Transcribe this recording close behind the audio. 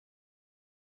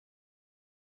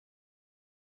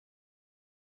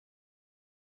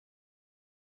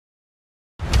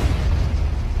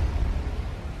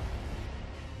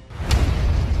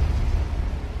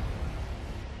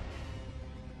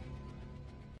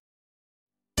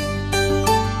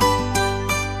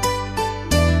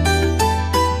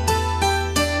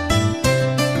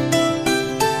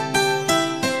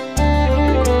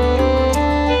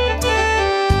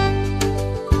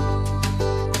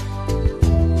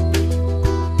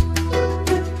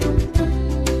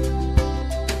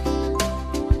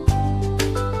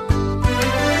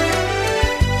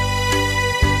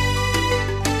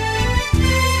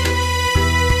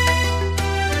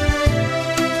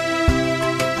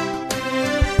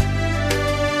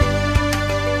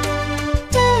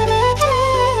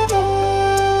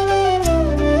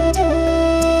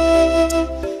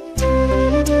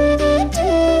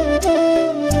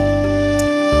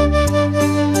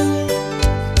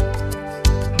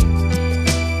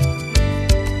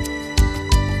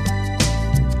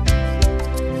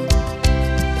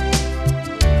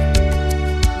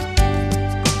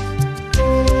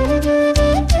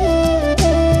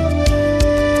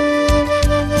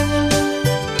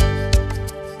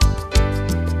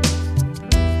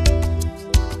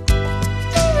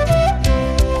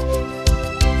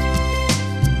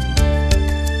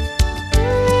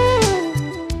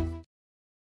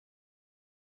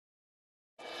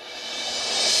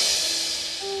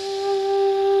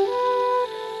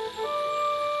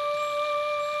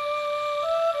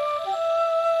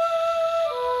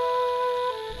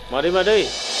मादै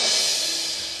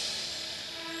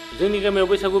जोंनि गामियाव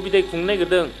बैसागु बिदाय खुंनो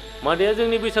नागिरदों मादैया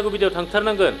जोंनि बैसागु बिदायाव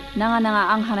थांथारनांगोन नाङा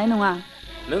आं हानाय नङा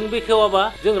नों बेखेवाबा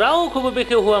जों रावखौबो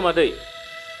बेखेवहोआ मादै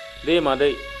दे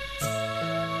मादै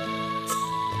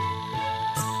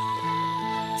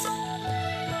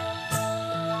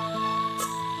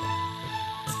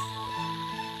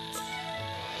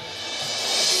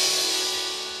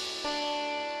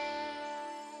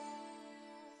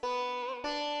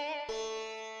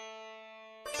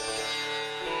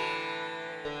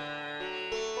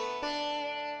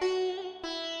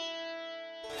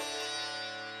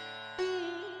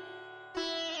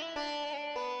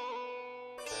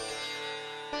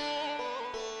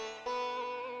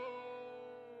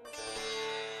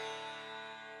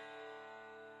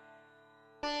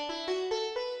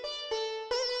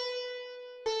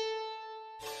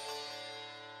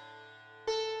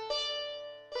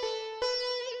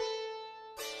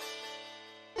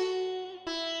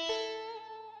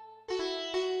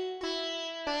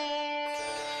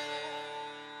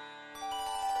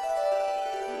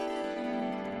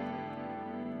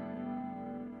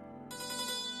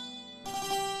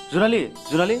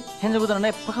जुनाली हिन्जाव गोदाना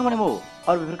एफा खामानि मावो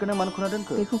आरो बेफोरखौनो मानो खुना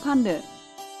दोनखो बेखौ फानदो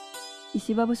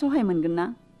इसेबाबो सहाय मोनगोन ना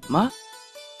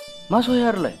मा सहाय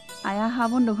आरोलाय आइया हा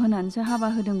बन्दक होनानैसो हाबा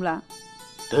होदोंब्ला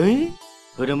दै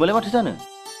होदोंबालाय माथो जानो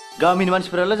गामिनि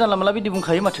मानसिफोरालाय जानला मानला बिदि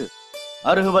बुंखायो माथो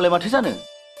आरो होबालाय माथो जानो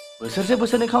बोसोरसे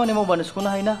बोसोरनै खामानि मावबानो सुख'नो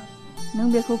हायोना नों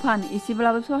बेखौ फान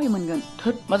एसेब्लाबो सहाय मोनगोन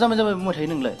थोद मा जाबाय बुंबाय थायो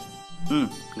नोंलाय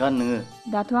गान नोङो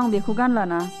दाथ' आं बेखौ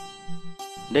गानलाना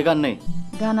दे गाननै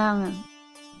गाना आङो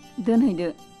दोनहैदो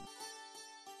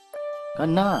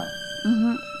गानना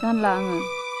गानला आङो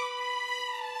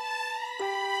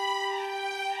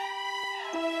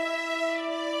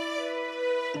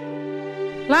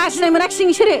लाजिनाय मोनाखिसै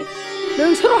नोंसोरो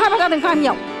नोंसोरल' हाबा जादों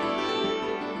गामियाव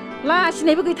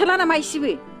लाजिनायबो गैथारला नामा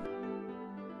इसेबो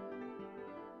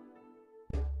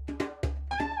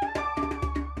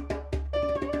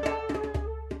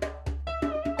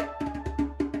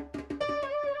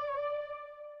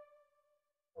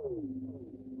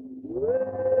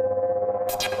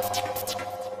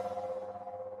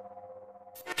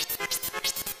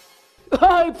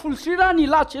फुलस्रि रानि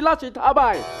लासै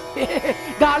थाबाय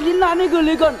गालिनानै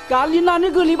गोलैगोन गालिनानै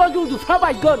गोलैबा जदुफ्रा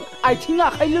बायगोन आथिं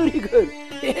आखाइ लोरिगोन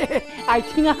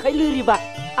आथिं आखाइ लोरिबा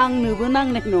आंनोबो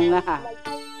नांनाय नङा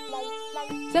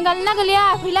जों गालिना गोलैया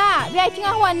फैला बे आथिङा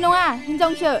हौवानि नङा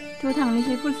हिनजावसो थ'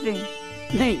 थांनोसै फुलस्रि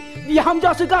नै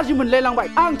बिहामजोआसो गाज्रि मोनलायलांबाय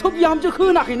आंथ' बिहामजोखौ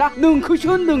होनाखैना नोंखौसो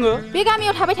होनदोङो बे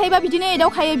गामियाव थाबाय थायोबा बिदिनो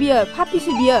एदावखायो बियो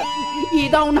फाफिसो बियो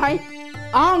एदावनाय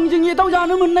आंजों एदाव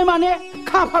जानो मोननाय माने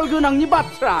खाफाल गोनांनि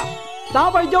बाथ्रा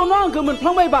दाबायदियावनो आंखौ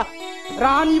मोनफ्लांबायबा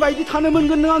रानि बायदि थानो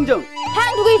मोनगोन नों आंजों थां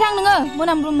दुगै थां नोङो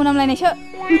मोनामब्रुम मोनामलायनायसो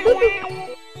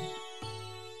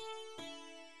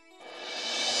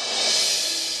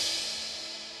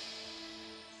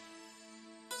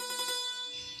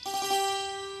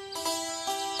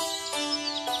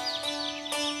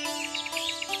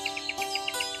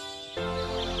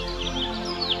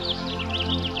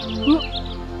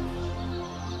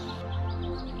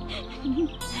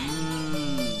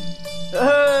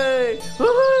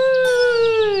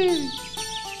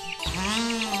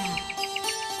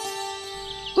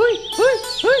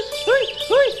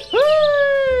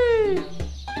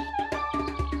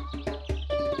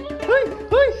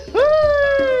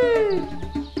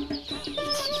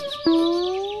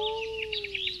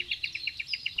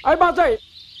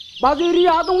बाजै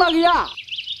रिया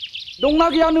दंना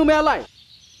गैया नोमायालाय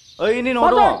ओइनि न'आव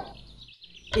दङ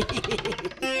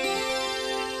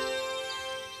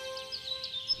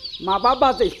माबा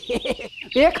बाजै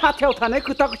बे खाथायाव थानाय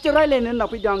खोथाखौसो रायलायनो होनना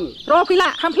फैदों आङो र' फैला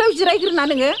खामफ्लायाव जिरायग्रोना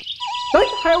नोङो है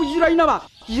हायाव जिरायो नामा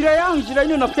जिराया आं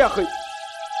जिरायनो होनना फैयाखै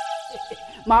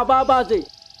माबा बाजै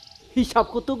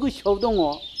हिसाबखौथ' गोसोआव दङ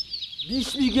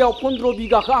 20 बिगायाव 15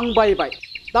 बिगाखौ आं बायबाय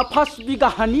दा 5 बिगा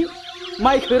हानि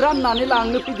माइखौ राननानै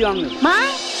लांनो फैदों आङो मा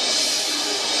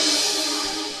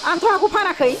आंथ' हाखौ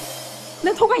फानाखै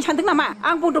नों थगायनो सानदों नामा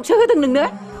आं बन्दकसो होदों नोंनो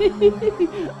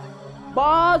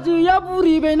बाजैया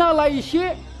बुरिबाय नालाय एसे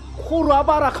खर'आ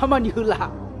बारा खामानि होला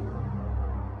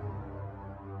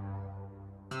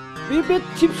बे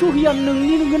टिप सहिया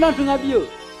नोंनि नंगौना नङा बियो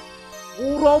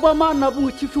बर'आवबा मा होनना बुङो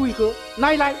टिप सहिखौ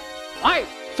नायलाय ओइ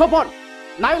सफन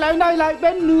नायलाय बे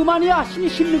नोमानि आसिनि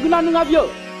सिन नंगौना नङा बियो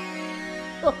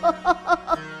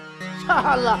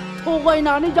साला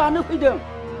थगायनानै जानो फैदों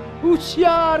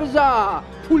हुसियार जा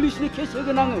पुलिसनि केस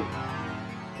होगोन आङो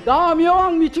गामियाव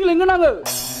आं मिटिं लेंगोन आङो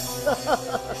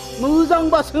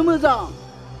मोजांबासो मोजां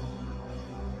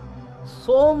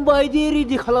सम बायदि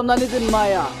रेडि खालामनानै दोन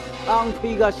माया आं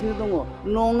फैगासिनो दङ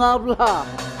नङाब्ला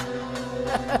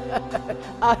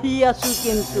আহিয়াছো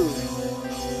কিন্তু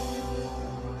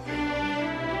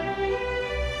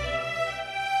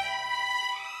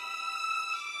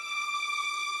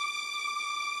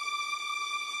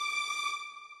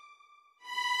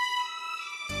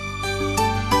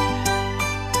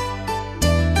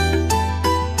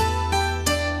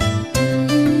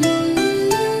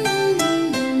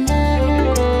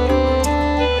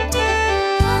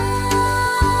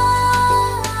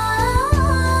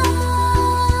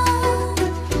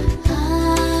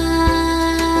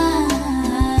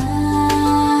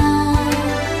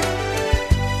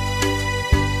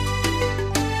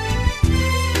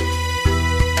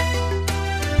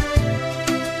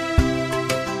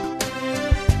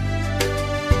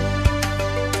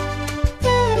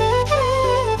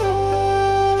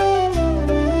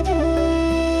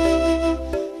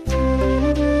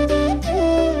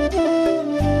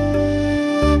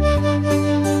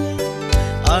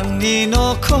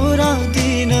नखरा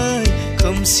दिनै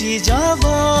खोमसि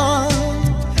जाबाय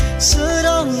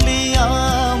सोरांलिया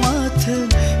माथो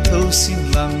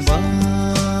थौसिमलांबाय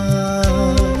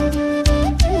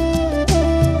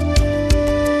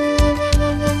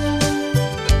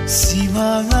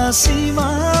सिमाङा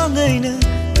सिमाङैनो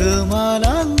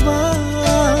गोमालांबाय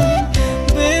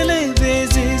बेले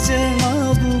बेजेजों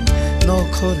आबुं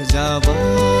नखर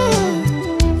जाबाय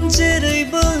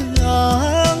जेरैबो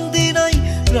आं दिनै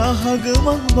राहा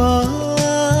गोमाबाय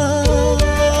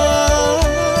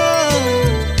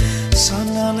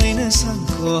साननानैनो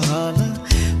सानख'हाला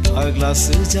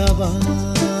फाग्लासो जाबाय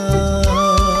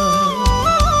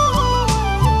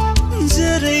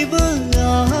जेरैबो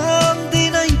आं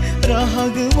दिनै राहा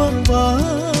गोमाबाय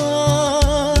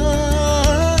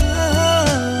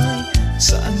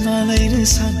साननानैनो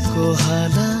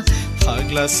सानख'हाला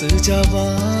फाग्लासो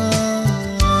जाबाय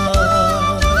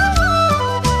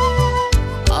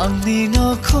आंनि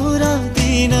नखरा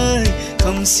दिनै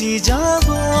खोमसि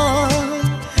जाबाय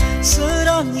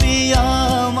सोरांलिया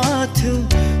माथो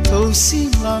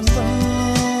थौसिमलांबाय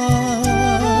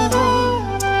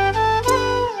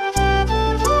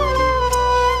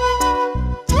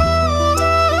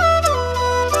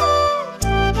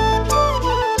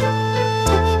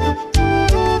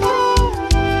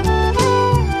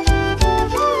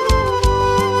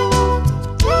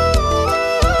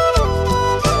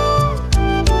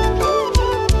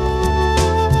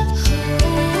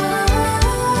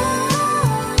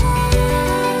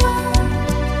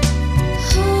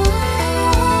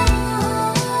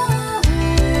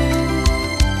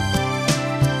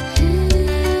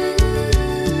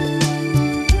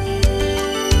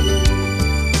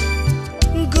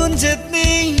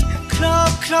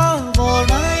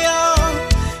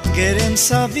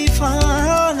गेरेमसा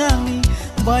बिफांनि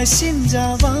बायसिन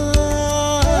जाबाय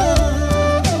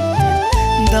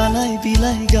दालाइ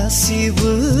बिलाइ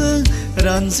गासिबो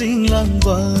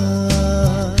रानज्रिंलांबाय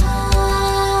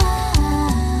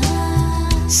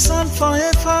सानफा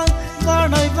एफा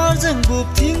बारनाय बारजों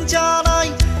बुबथिंजानाय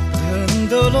धोन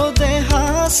दौलत देहा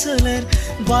सोलेर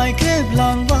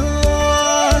बायग्रेबलांबाय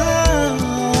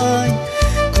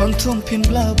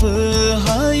खनथुमफिनब्लाबो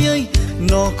हायै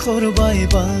नखर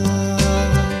बायबाय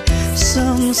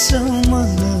सोम सोम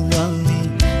मोनो आंनि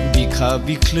बिखा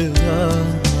बिख्लोआ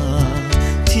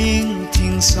थिं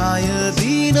थिं सायो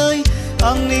दिनै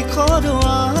आंनि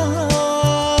खर'आ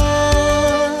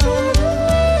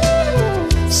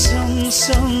सोम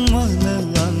सोम मोनो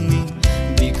आंनि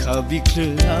बिखा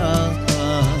बिख्लोआ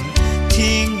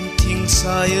थिं थिं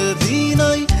सायो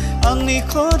दिनै आंनि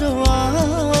खर'आ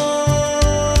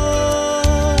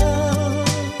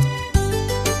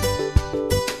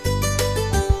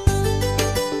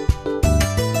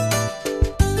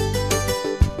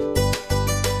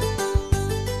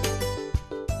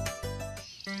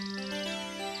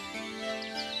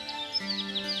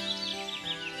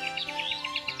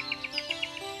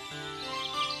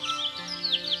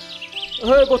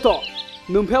ओइ गथ'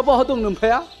 नोमफाया बहा दं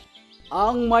नोमफाया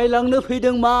आं माइ लांनो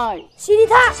फैदों माइ सिरि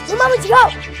था नों मा मिथिगौ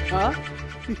हा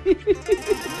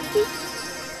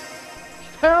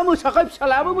फिफाया मोसाखाय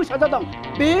फिसालायाबो मोसाजादों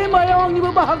बे माइयाव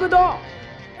आंनिबो बाहागो दं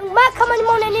नों मा खामानि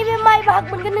मावनायनि बे माइ बाहाग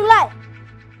मोनगोन नोंलाय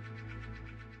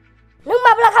नों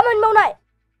माब्ला खामानि मावनाय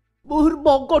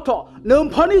बुरबक गथ'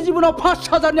 नोमफानि जिबनाव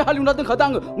 5,000नि हालेवना दोनखादों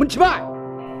आङो मिथिबाय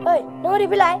ओइ नों ओरै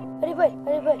फैलाय ओरै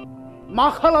फै मा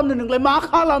खालामनो नोंलाय मा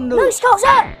खालामनो नों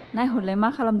सिखावसो नायहरलाय मा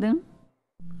खालामदों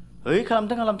ओइ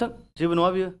खालामथों जेबो नङा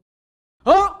बियो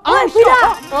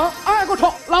आं गथ'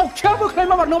 लावथिया बोखाय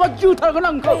माबा नङाबा जोथारगोन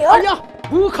आं नोंखौ आया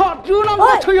बोखा जोनांगौ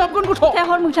थैहाबगोन गथ'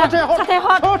 हर मुंसा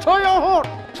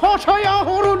साथाया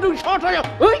हर होनदों साथाया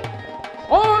ओइ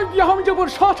बिहामजोफोर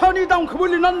साथानि दामखौबो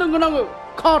लिरनानै दोनगोन आङो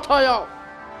खाथायाव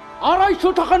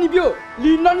 250 थाखानि बियो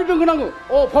लिरनानै दोनगोन आङो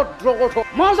अभद्र गथ'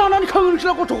 मा जानानै खाङो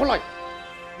नोंसोर गथ'खौलाय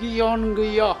गियान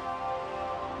गैया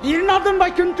लिरना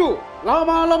दोनबाय खिन्थु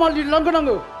लामा लामा लिरलांगोन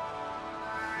आङो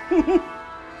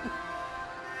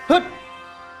होद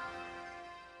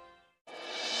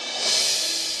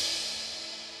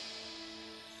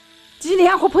दिनै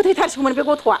आंखौ फोथैथारसिगौमोन बे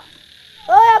गथ'आ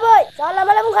ओइ आबै जाला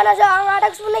माला बुंखानासो आं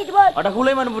आदाखौसो बुंनो नागिरदोंमोन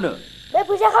आदाखौलाय मानो बुनो बे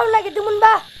फैसा खावनो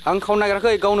नागिरदोंमोनबा आं खावनो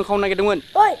नागिराखै गावनो खावनो नागिरदोंमोन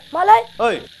ओइ मालाय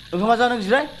ओइ ओंखामा जानो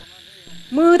जिराय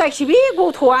मोदायसो बे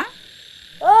गथ'आ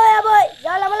ओइ आबै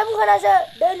जाला माला बुंखानासो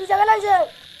दै लुजागोन आंजों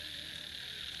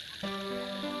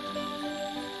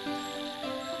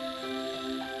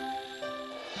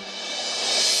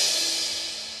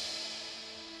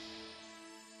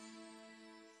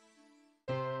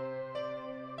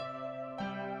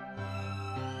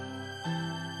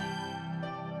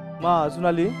मा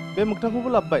जुनालि बे मोगथांखौबो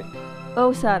लाबोबाय औ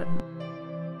सार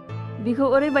बिखौ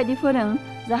ओरैबायदि फोरों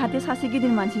जाहाथे सासे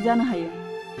गिदिर मानसि जानो हायो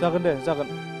जागोन दे जागोन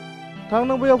थां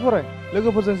नों बैयाव फराय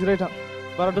लोगोफोरजों जिराय थां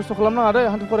बारा दुस्थ' खालामनाङा दे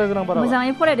हान्थु खराय गोनां बारा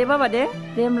मोजाङै फराय दे बाबा दे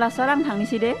होमब्ला सार आं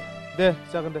थांनोसै दे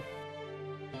जागोन दे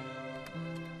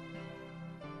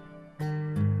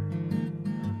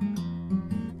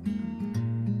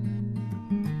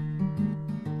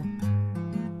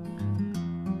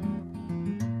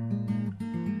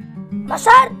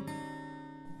मास्टार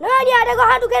नों आंनि आदाखौ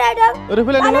हान्थु खेरायदों ओरै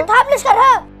फैलाय नोङो थाबनो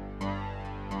सिखारहो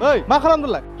ओइ मा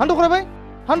खालामदोंलाय हान्थु खरायबाय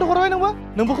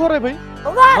नोंबो खरायफै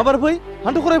हगार माबार फै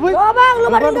हान्थु खरायफै नङाबा आं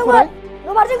लबारजों गावगोन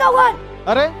लबारजों गावगोन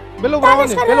अरे बे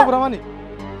लब्रामानि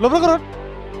लब्रा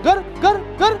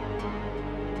कर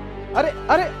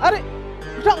अरे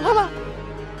उठां हाला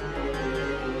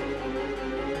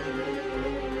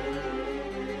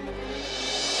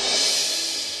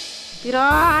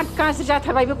बिराद गाज्रि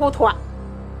जाथारबाय बे गथ'आ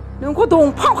नोंखौ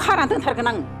दंफांआव खानानै दोनथारगोन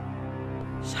आं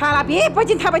साला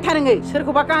बेबायदिनो थाबाय थानोङो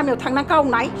सोरखौबा गामियाव थांनानै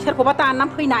गावनाय सोरखौबा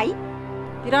दाननानै फैनाय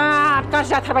बिराद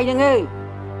गाज्रि जाथारबाय नोङो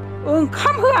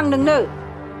ओंखाम हो आं नोंनो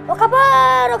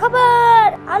अखाफोर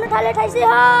आंनो थालिर थाइसे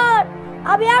हर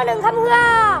आबैया आंनो ओंखाम होआ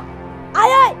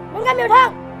आयै नों गामियाव थां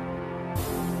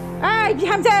ओइ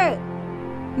बिहामजो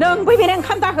नों बेनो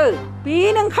ओंखाम दाहो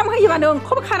बेनो ओंखाम होयोबा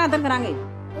नोंखौबो खानानै दोनगोन आङो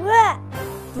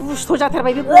दुस्थ'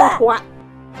 जाथारबाय बे गथ'आ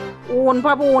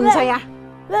अनबाबो अनजाया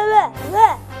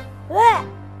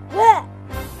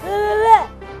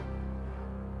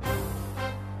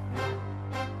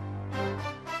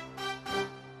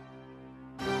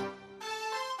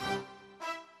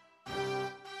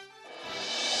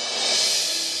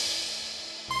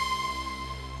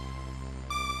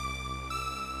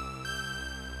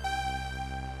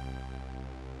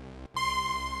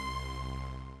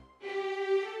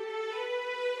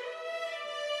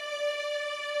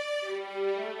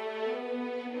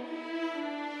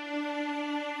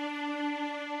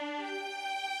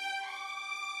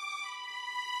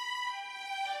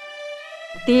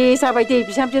दे जाबाय दे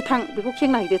बिहामजो थां बेखौ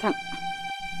खेंना हैदो थां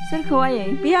सोरखौ आयै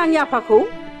बे आंनि आफाखौ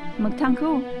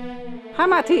मोगथांखौ हा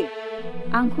माथो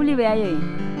आं खुलिबाय आयै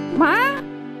मा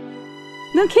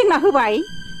नों खेंना होबाय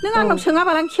नों आंनाव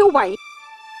सोङाबालां खेवबाय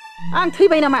आं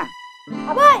थैबाय नामा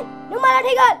आबै नों माला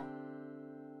थैगोन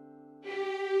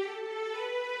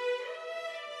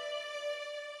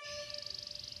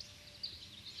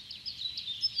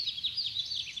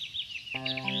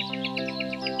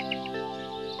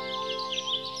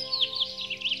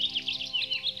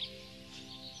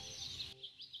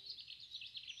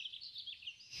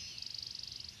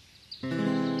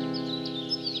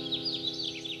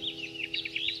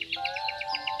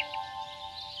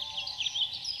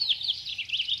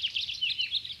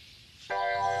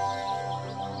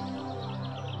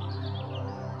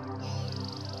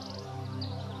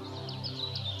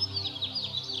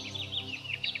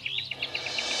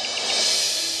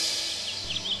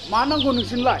मा नांगौ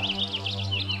नोंसोरलाय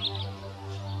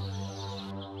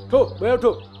थ' बैयाव थ'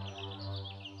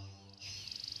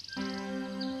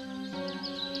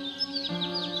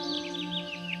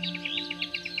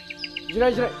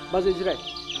 जिराय बाजै जिराय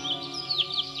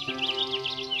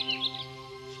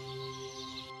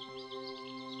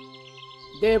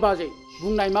दे बाजै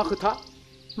बुंनाय मा खोथा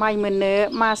माइ मोननो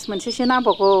मास मोनसेसो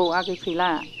नांबावगौ आगै फैला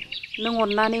नों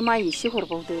अननानै माइ एसे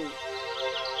हरबावदो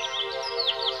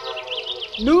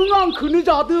नों आंखौनो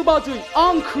जादो बाजै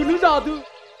आंखौनो जादो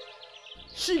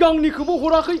सिगांनिखौबो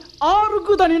हराखै आरो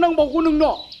गोदानै नांबावगौ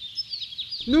नोंनो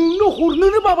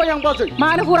हरनोनो बाबाय आं बाजै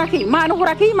मानो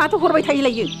हराखै माथो हरबाय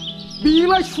थायोलायो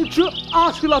बेलाय सुटसो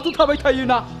आसोलाथ' थाबाय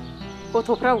थायोना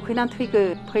गथ'फ्रा उखैनानै थैगोन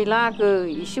फैला आगै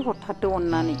एसे हरथारदो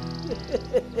अननानै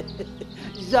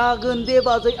जागोन दे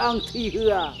बाजै आं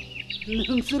थैहोआ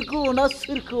नोंसोरखौ अना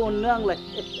सोरखौ अननो आंलाय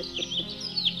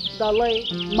दालाय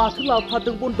माथो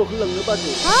लाबोफादों बन्द होलांनो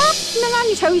बाजै हाब नों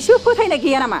आंनि सायाव एसे फोथायनाय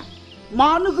गैया नामा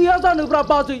मानो गैया जानोब्रा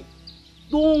बाजै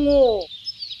दङ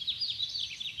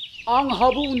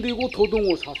आंहाबो उन्दै गथ' दङ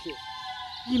सासे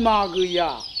बिमा गैया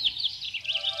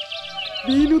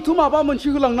बेनोथ' माबा मोनसे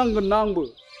होलांनांगोन ना आंबो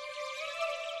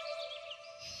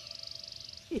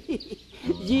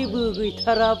जेबो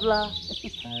गैथाराब्ला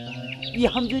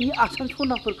बिहामजोनि आसान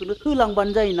सनाफोरखौनो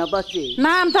होलांबानो जायोना बाजै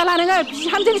नाम जाला नोङो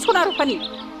बिहामजोनि सना रुफानि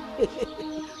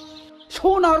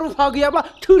सना रुफा गैयाब्ला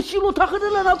थोरसि लथाखौनो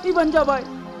लाना फैबानो जाबाय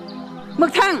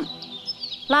मोगथां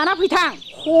लाना फैथां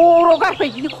खर' गारफै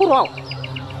बिनि खर'आव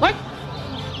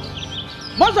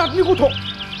मा जातनि गथ'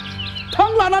 थां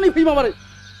लानानै फै माबारै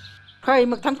फै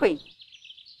मोगथां फै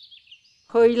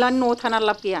फैलानि न'आव थाना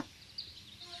लाब गैया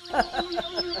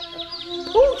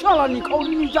थौ साला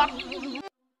निखावरिनि जात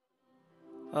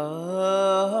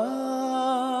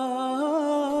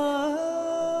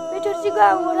बे थोरसिखौ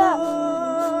आं हरा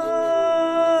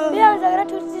बे आं जाग्रा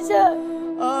थोरसिसो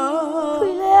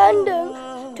फैलाया होनदों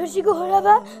थोरसिखौ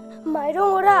हराबा माइरं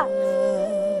हरा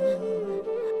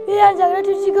बे आं जाग्रा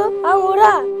थोरसिखौ आं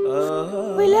हरा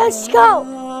फैलाया सिखाव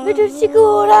बे थोरसिखौ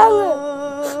हरा आङो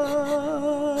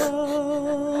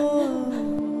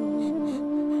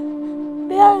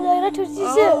बे आं जाग्रा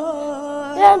थोरसिसो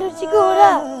बे आं थोरसिखौ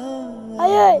हरा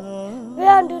आयै बे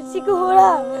आं थोरसिखौ हरा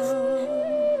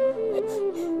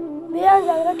बे आं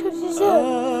जाग्रा थोरसिसो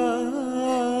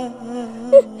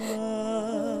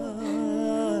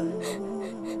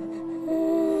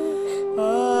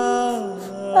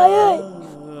आयै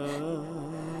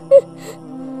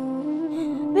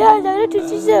बे आं जाग्रा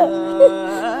थोरसिसो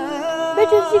बे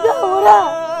थोरसिखौ हरा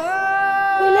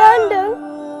फैलाया होनदों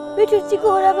बे थोरसिखौ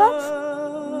हराबा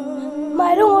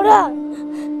माइरं हरा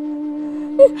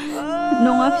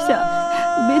नङा फिसा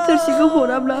बे थोरसिखौ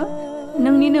हराब्ला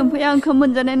नोंनि नोमफैया ओंखाम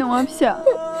मोनजानाय नङा फिसा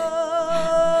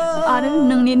आरो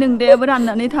नोंनि नोंदायाबो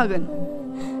राननानै थागोन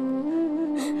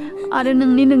आरो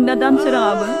नोंनि नोंदा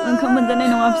दानसोराङाबो ओंखाम मोनजानाय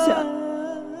नङा फिसा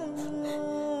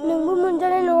नोंबो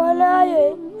मोनजानाय नङाना आयै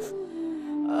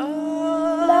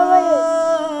लां आयै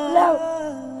लां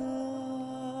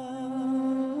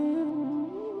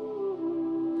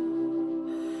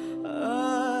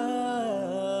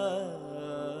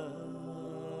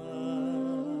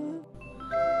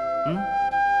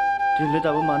दिनैलाय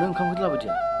दाबो मानो ओंखाम ओंख्रि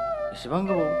लाबोदिया एसेबां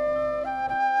गोबाव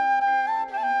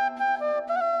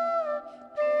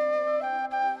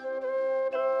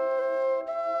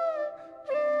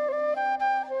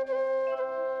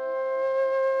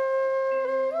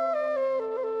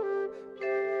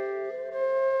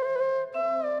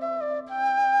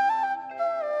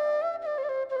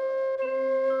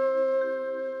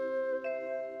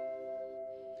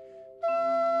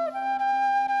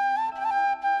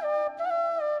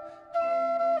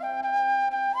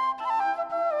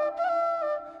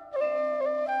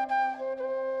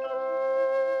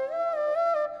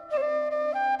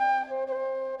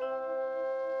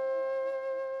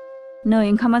नै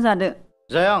ओंखामा जादो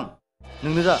जाया आं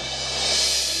नोंनो जा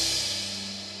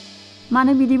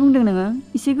मानो बिदि बुंदों नोङो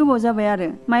एसे गोबाव जाबाय आरो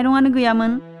माइरंआनो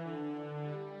गैयामोन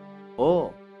अ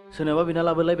सोरनोबा बिना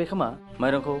लाबोलायबाय खोमा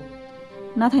माइरंखौ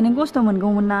नाथाय नों खस्थ'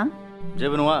 मोनगौमोन ना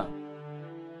जेबो नङा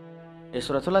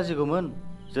इसोराथ' लाजिगौमोन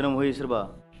जोनोम होयो सोरबा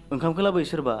ओंखामखौ लाबोयो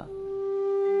सोरबा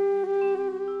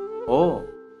अ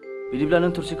बिदिब्ला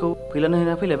नों थोरसिखौ फैलानो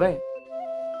होना फैलायबाय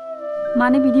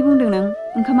मानो बिदि बुंदों नों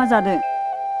ओंखामा जादो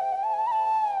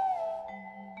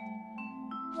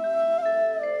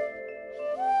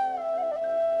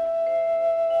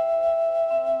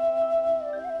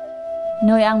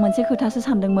नै आं मोनसे खोथासो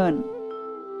सानदोंमोन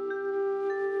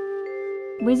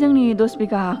बै जोंनि 10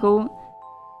 बिघा हाखौ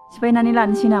सिफायनानै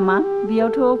लानोसै नामा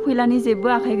बेयावथ' फैलानि जेबो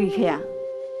आखाइ गैखाया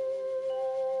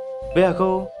बे हाखौ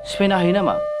सिफायनो हायो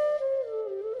नामा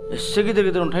एसे गिदिर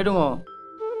गिदिर अन्थाइ दङ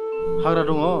हाग्रा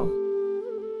दङ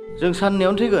जों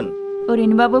साननैयावनो थैगोन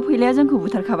ओरैनोबाबो फैलाया जोंखौ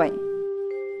बुथारखाबाय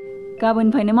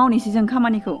गाबोननिफ्रायनो मावनोसै जों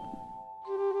खामानिखौ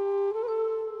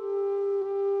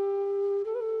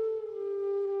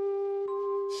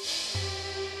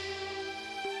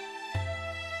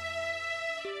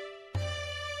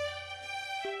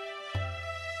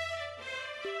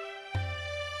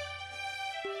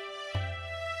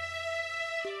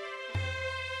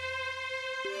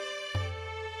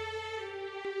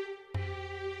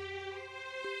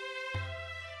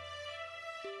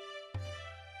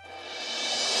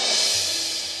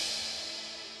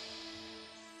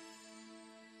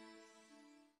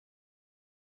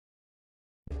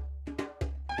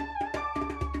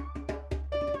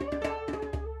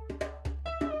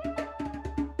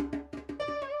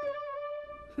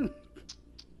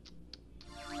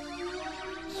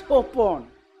सपन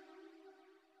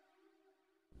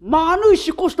मानो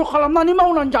एसे खस्थ' खालामनानै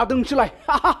मावनानै जादोंसोलाय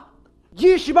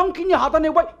जेसेबांखिनि हादान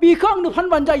एवबाय बेखौ आंनो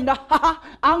फानबानो जायोना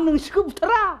आं नोंसोरखौ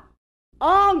बुथारा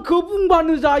आंखौ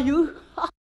बुंबानो जायो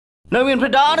नों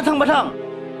बेनिफ्राय दानो थांबा थां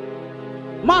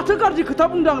माथो गाज्रि खोथा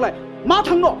बुंदों आंलाय मा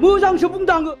थांनो मोजांसो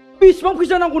बुंदों आङो बेसेबां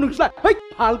फैसा नांगौ नोंसोरलाय है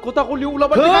फाल खोथाखौ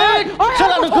लिउलाबाय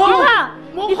साला नोंखौ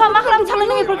बिफा मा खालामनो सानदों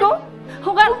नों बेफोरखौ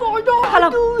हगार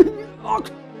खालाम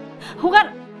हगार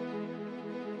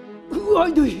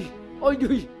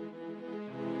आयदै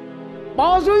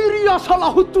बाजै रिया साला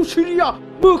हुत्तु सिरिया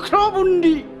मोख्रा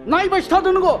बुन्दि नायबाय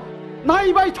थादों नोङो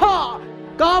नायबाय था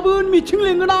गाबोन मिथिं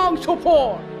लेंगोन आं सफर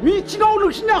मिथिङाव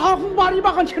नोंसिनि हा हु बारि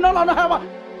बागान सेना लानो हायाबा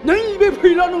नैबे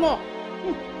फैला नोङो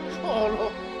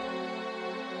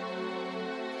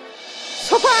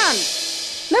सफान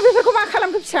नों बेफोरखौ मा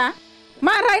खालामखो फिसा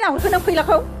मा रायना हरखो नों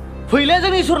फैलाखौ फैलाया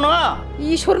जोंनि इसोर नङा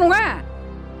इसोर नङा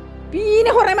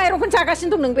बिनो हरनाय माइरंखौनो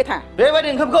जागासिनो दं नों बेथा बेबायदि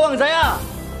ओंखामखौ आं जाया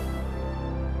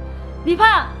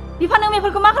बिफा नों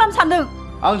बेफोरखौ मा खालामनो सानदों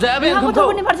आं जाया बे ओंखामखौ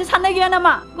गथ'फोरनि फारसे साननाय गैया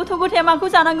नामा गथ' गथाया माखौ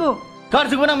जानांगौ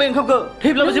गारजोबगोन आं बे ओंखामखौ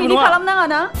थैब्लाबो जेबो नङा खालामनाङा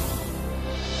ना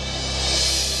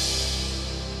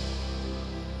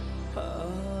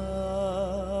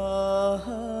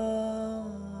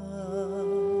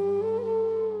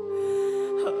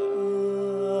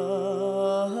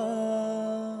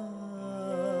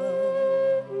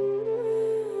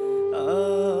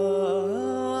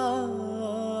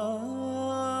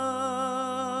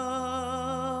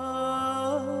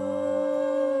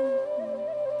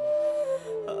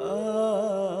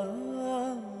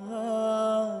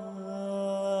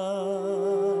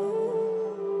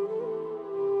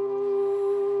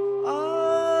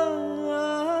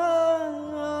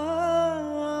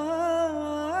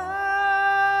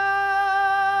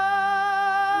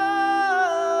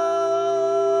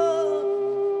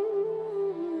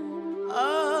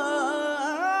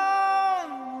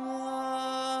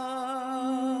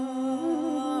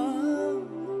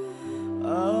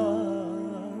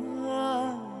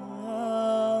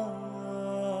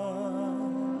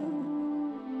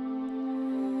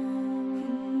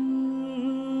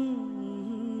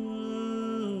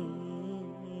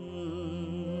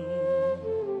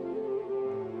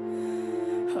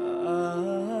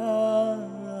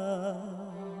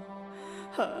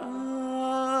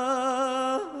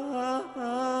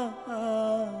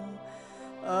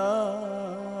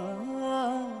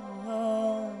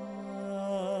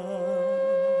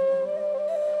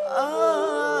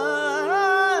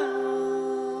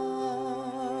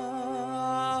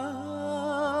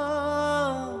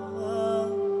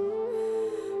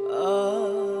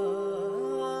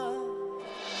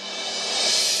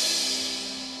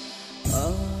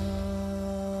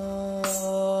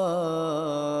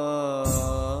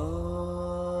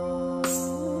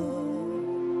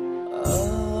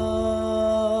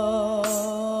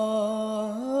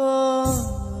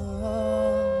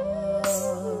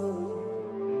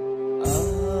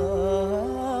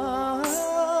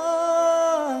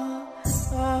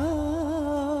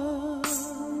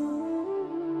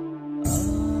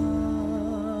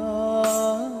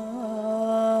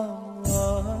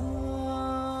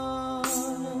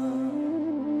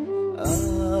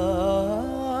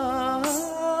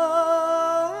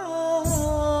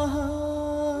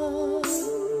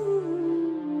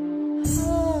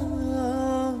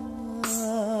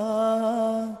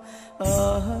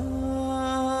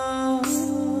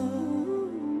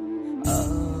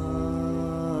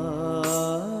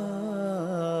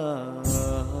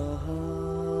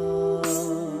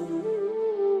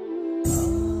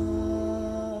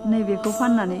नैबेखौ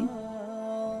फाननानै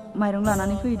माइरं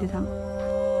लानानै फैदो थां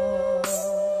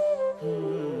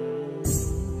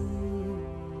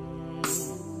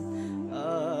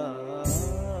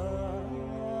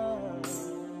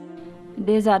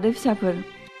दे जादो फिसाफोर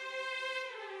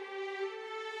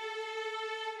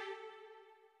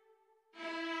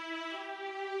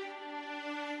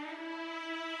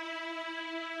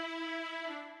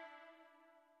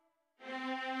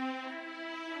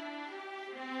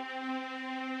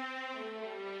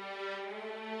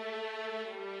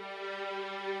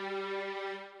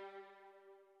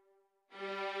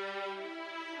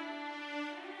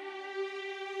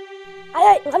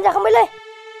Ayo, onkam जाखांबायलै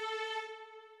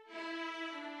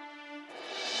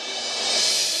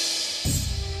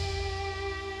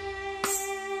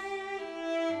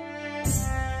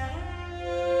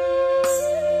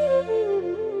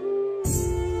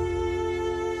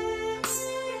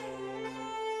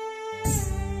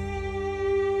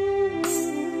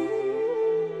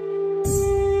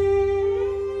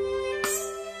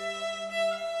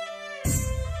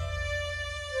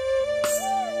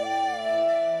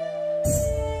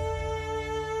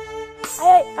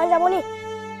Ayo, आं जाबोनि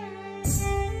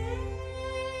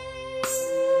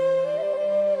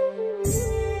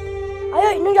ayo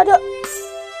nung जादो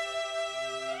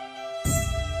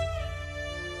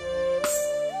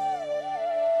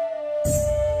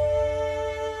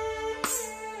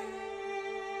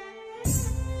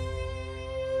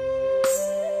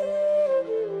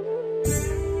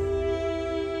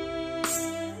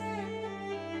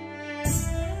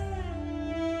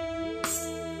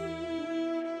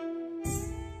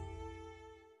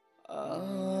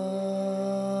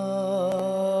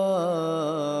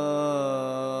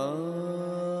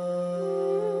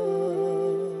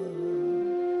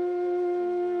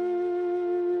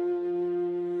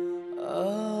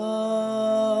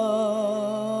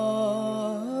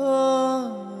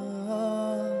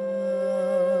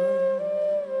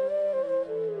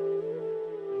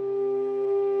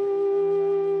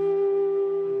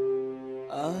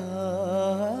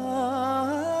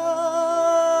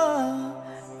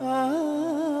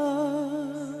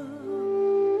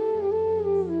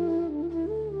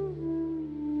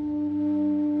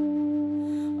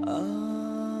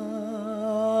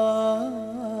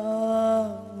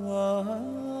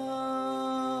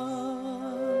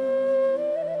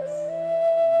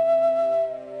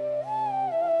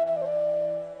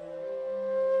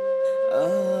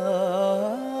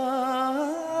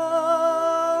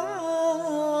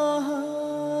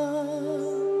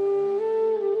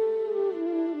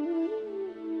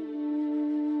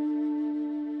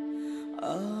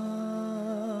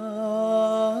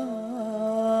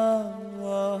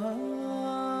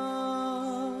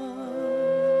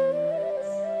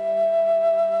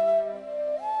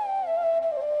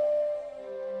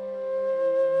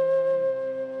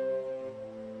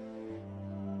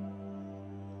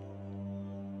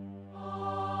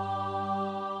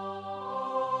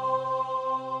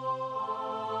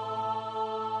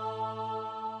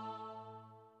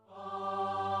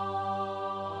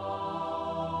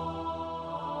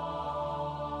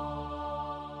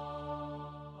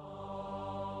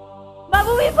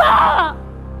Babu Wifa!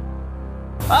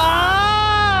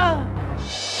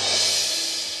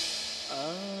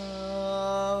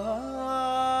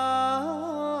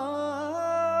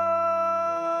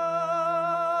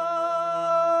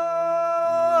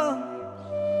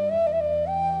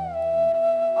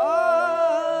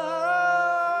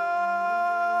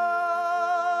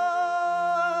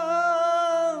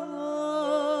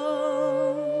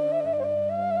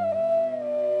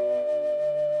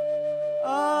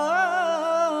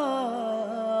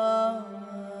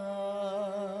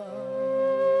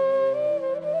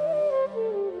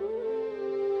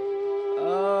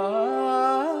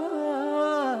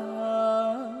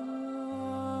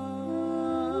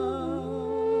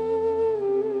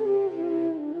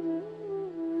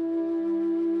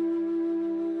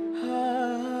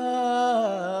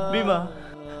 बिमा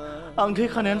आं थै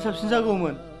खानायानो साबसिन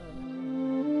जागौमोन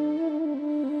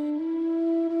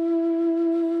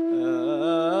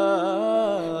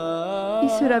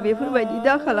इसोरा बेफोरबायदि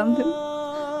दा खालामथों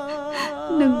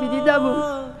नों बिदि दाबुं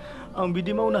आं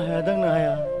बिदि मावनो हाया दांनो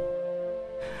हाया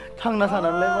थांना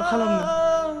थानानैलाय मा खालामनो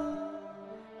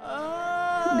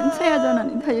नों साया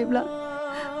जानानै थायोब्ला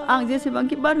आं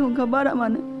जेसेबांखि बारहुंखा बारा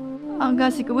मानो आं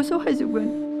गासैखौबो सहायजोबगोन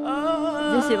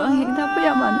जेसेबां हेंथा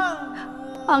फैया मानो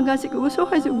आं गासैखौबो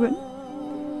सहायजोबगोन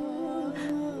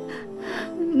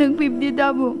नों बिब्दि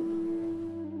दाबुं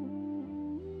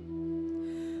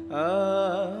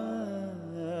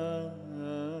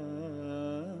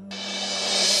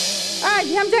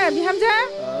बिहामजो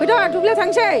फैद' दुब्लियाव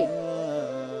थांसै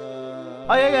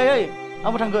ओइ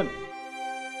आंबो थांगोन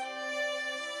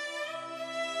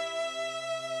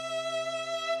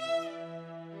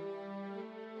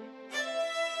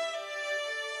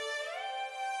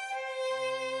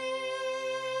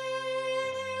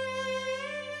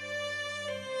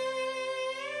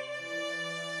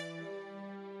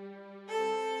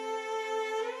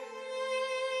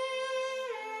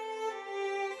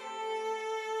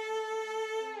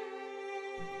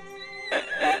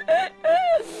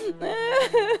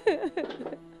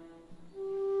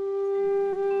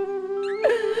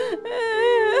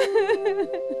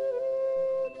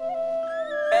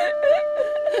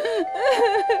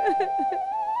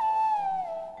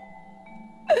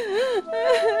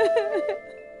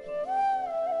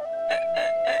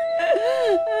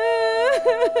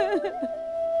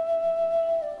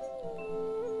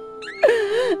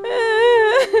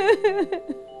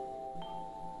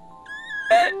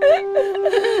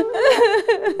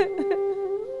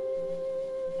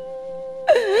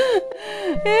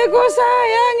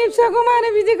गसाय आंनि फिसाखौ मानो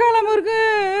बिदि खालामहरखो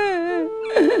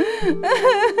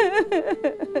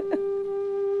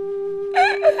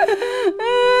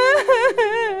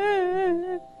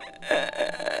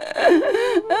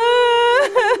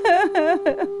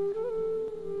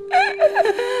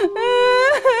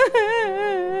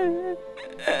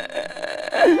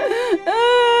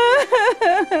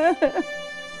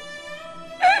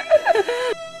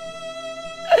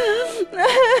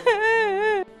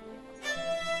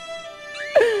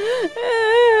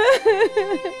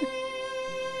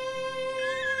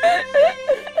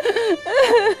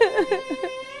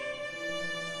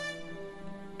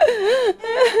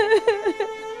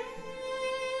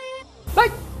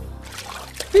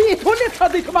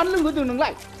Kemana lu tu neng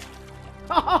lai?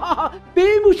 Be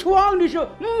musuh ni so,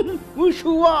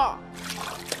 musuh.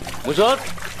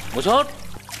 Musot.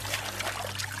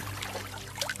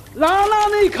 Lana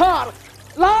ni kar.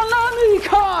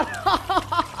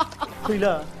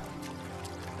 Fैला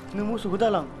नों मोसौखौ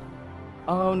दालां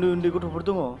आंहा उन्दै उन्दै गथ'फोर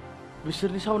दङ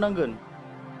बिसोरनि सावनांगोन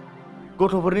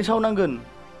गथ'फोरनि सावनांगोन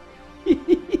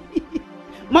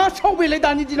मा साव बेलाय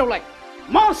दानि दिनावलाय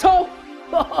मा साव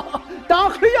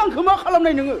दाख्लै आंखौ मा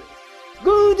खालामनाय नोङो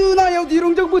गोदोनायाव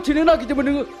दिरुंजों बोथेनो नागिरदोंमोन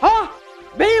नोङो हा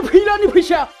बे फैलानि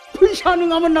फैसा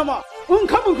नङामोन नामा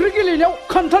ओंखाम ओंख्रि गेलेनायाव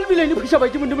खान्थाल बिलाइनि फैसा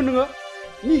बायदि मोन्दोंमोन नोङो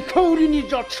निखावरिनि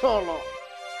जाथ्राल'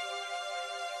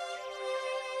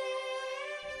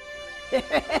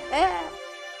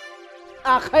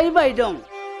 आखाइ बायदों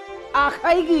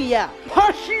आखाइ गैया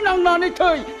फासि नांनानै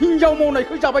थै हिनजाव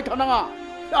मावनायखौ जाबाय थानाङा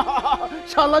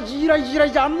साला जिराय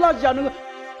जानो लाजिया नोङो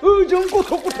ओजों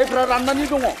गथ' गथायफ्रा राननानै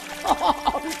दङ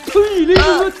थैलै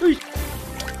नोङो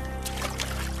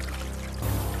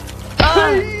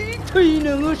थै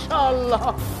नोङो साला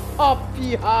हाफि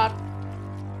हात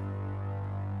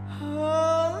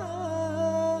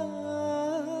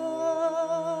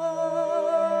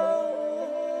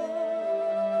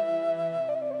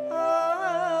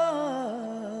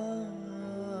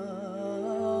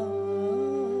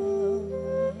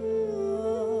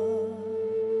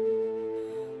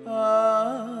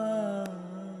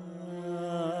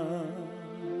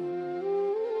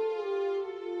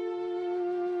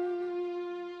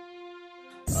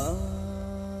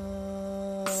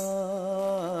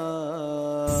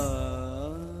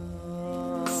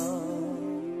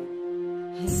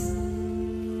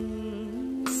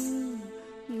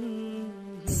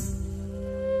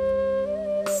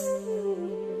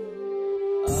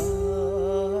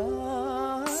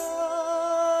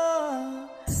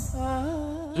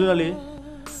जुनालि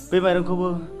बे माइरंखौबो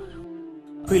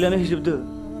फैलानो हैजोबदो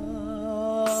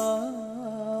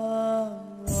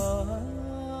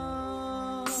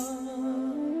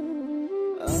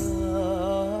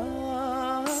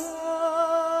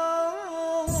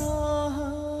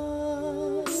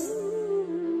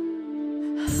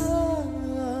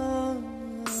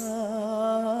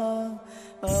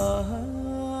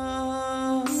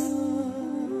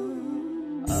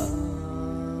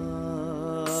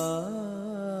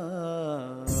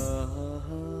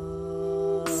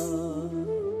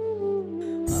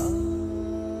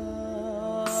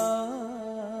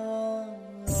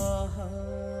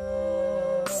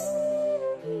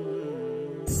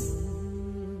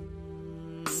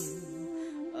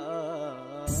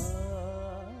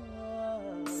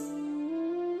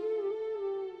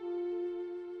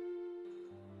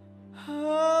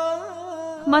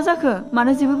मा जाखो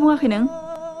मानो जेबो बुङाखै नों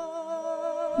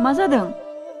मा जादों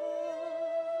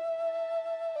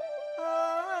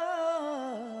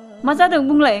मा जादों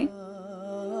बुंलाय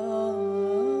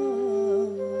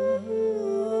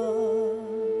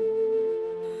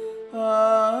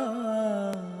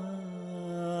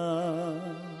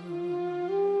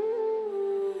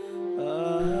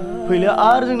फैलाया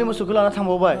आरो जोंनि मोसौखौ लाना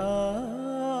थांबावबाय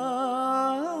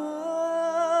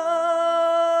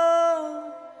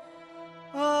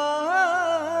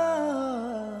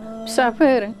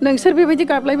फिसाफोर नोंसोर बेबायदि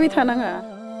गाबलायबाय थानाङा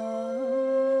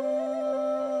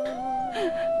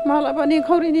मालाबा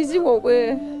निखावरिनि जिउआवबो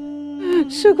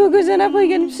सुखु गोजोना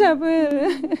फैगोन फिसाफोर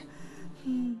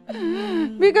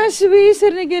बे गासिबो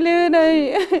इसोरनि गेलेहोनाय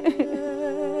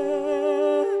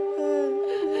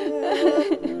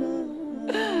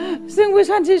जोंबो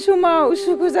सानसे समाव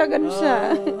सुखु जागोन फिसा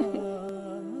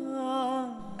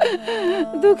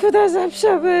दुखु दाजा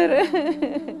फिसाफोर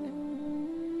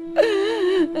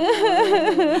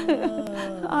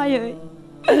आयै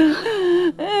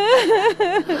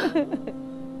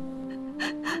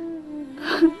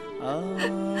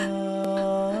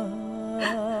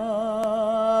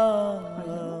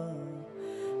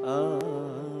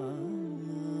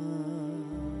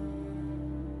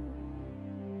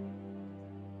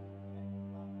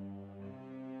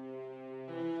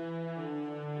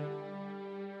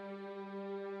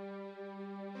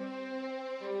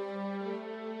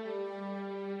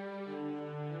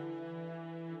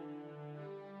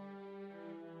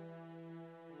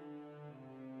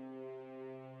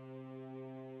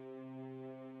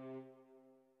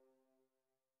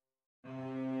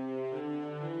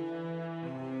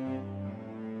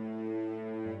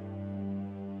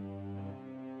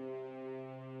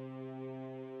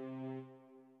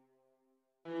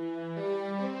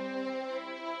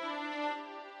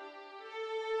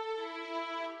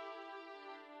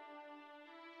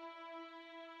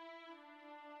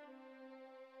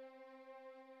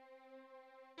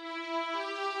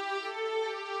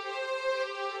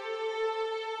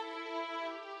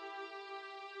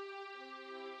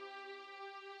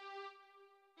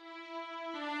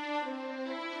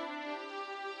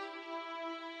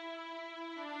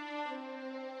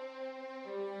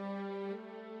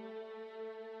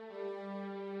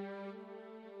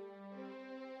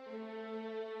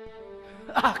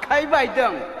आखाइ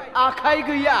बायदों आखाइ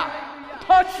गैया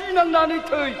फासि नांनानै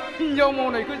थै हिनजाव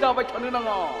मावनायखौ जाबाय थानो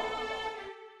नाङा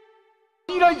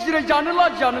जिराय जिराय जानो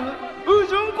लाजिया नोङो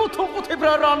ओजों गथ'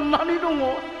 गथायफ्रा राननानै दङ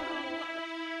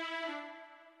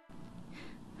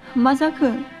मा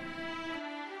जाखो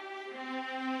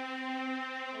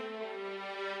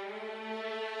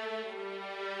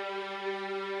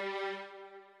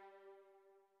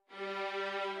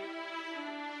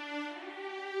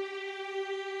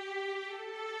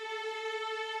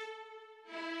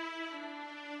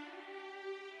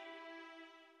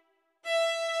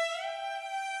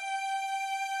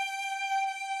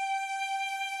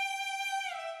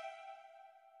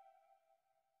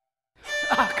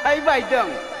आखाइ बायदों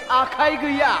आखाइ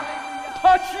गैया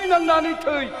फासि नांनानै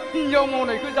थै हिनजाव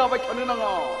मावनायखौ जाबाय थानो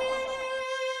नाङा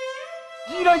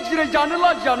जिराय जिराय जानो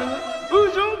लाजिया नोङो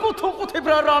ओजों गथ'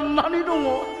 गथायफ्रा राननानै दङ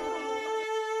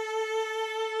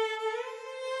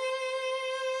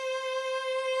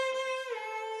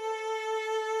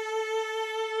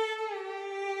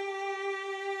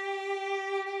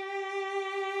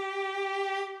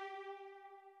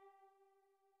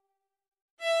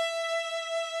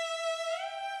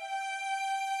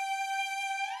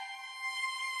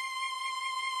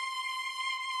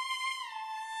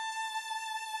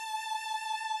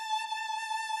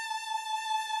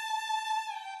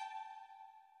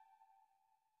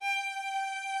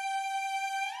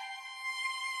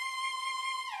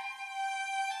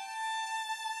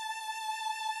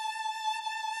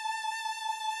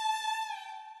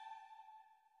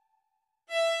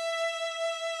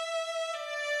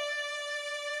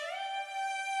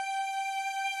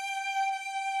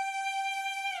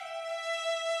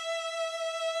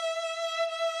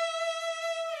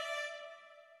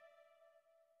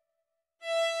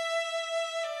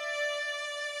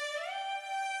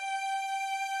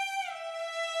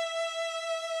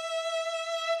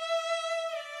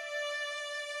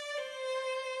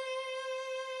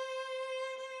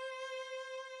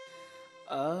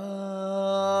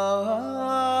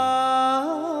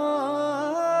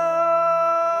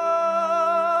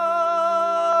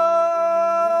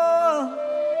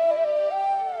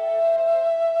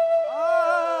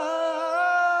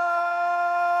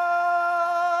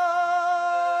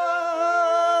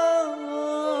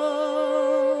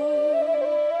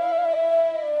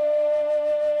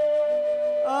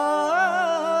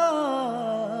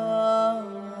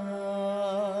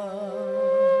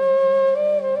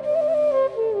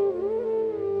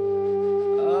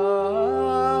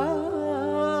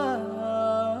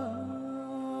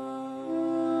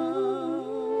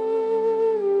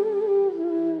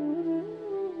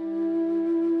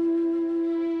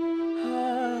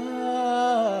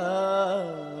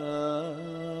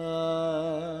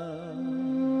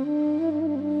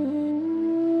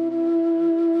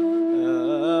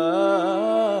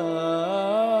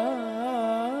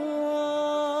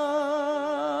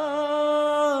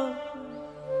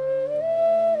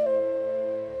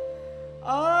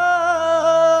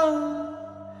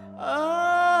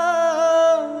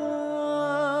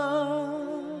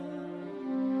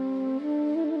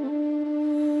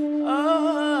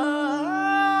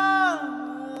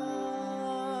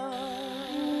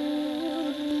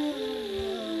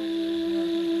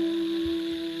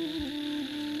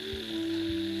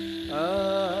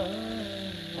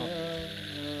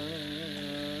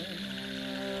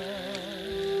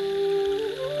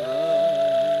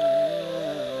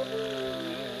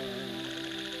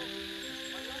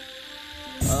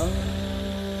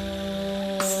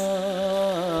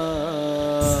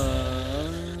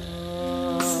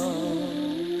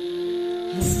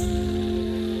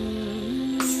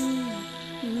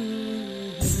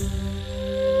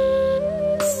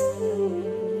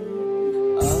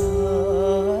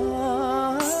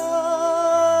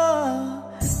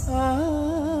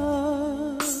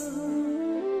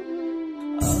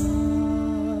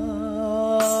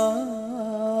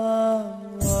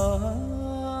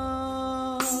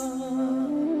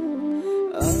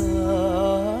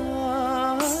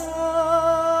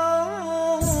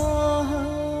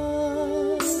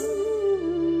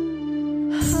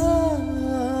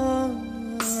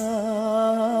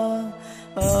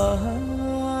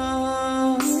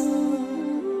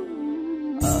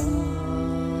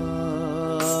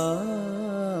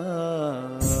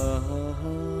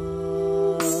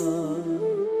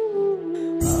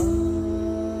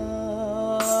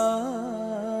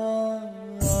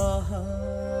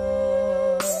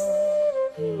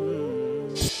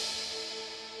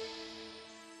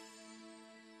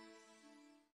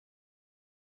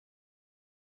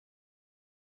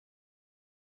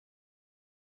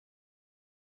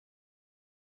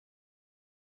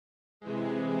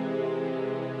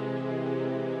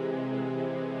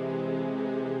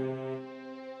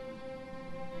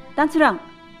दानसोरां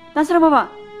बाबा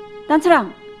दानसोरां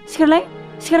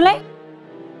सिखारलाय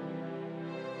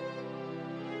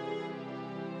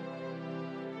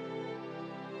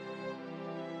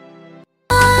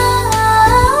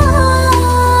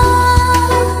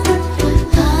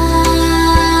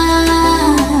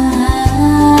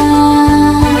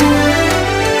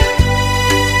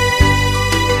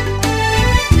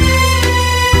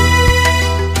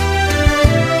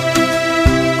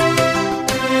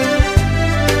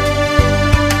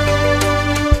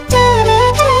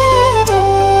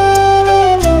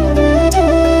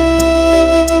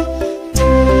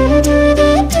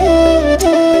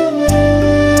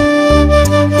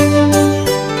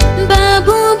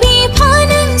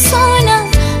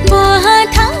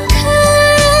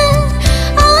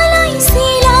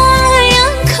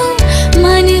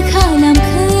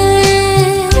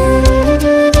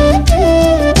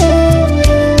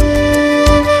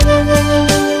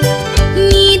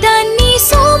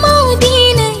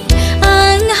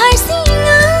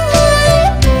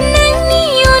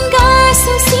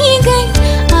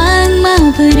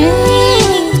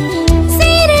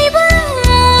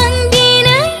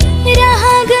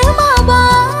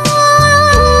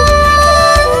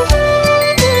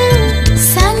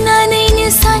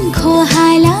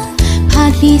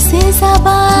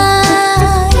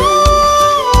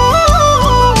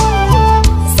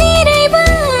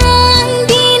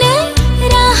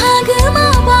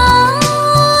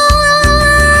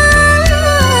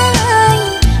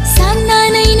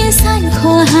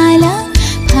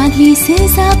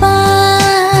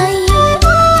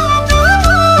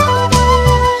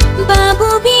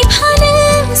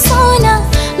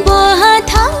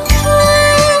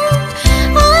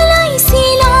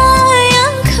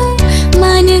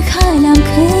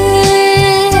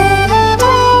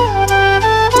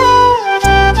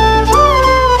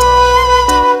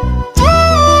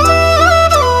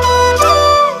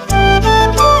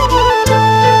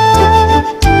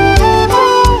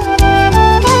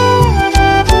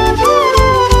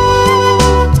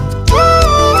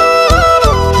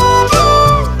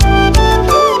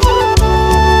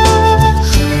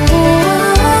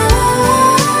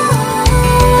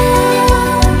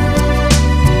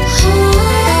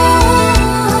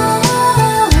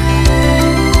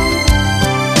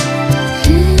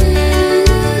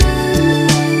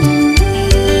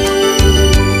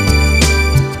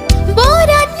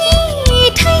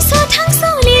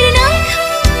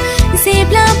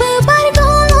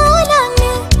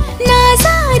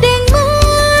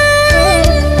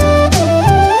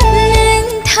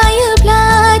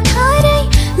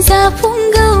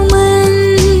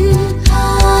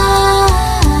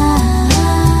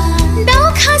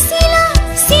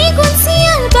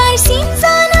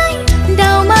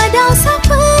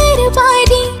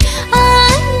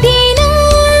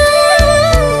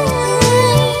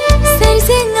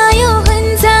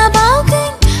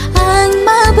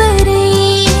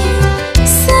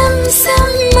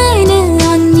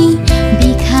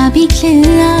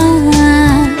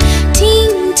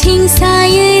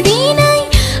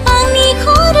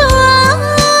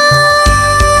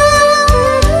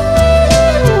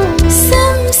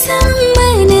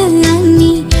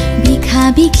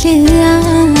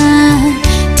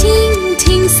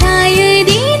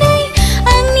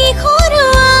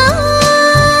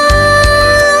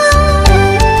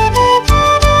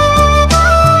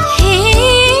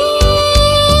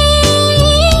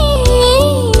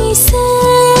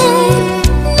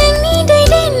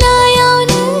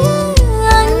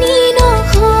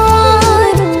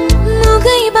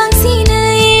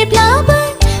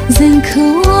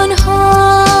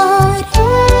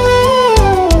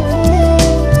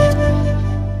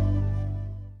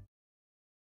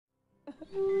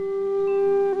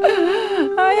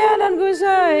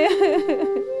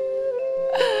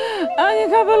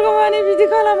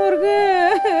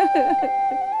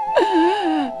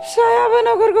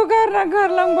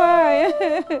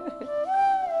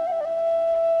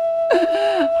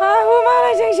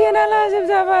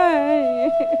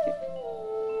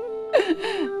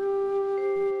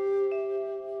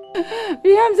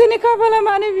बिहामजोनि खाफाला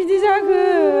मानो बिदि जाखो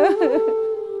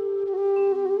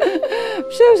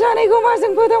फिसौ सानैखौ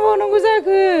माजों फोथांबावनांगौ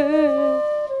जाखो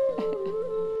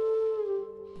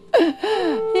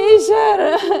इसोर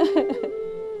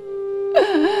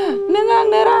नों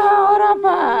आंनो राहा हर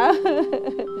आफा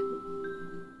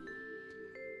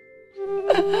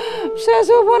फिसा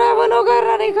सफनाबो न'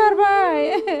 गारनानै खारबाय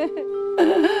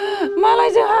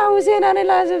मालायजों हा हु सेनानै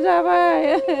लाजोबजाबाय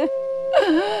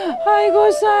हाय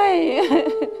गसाइ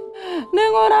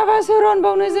नों अनाबा सोर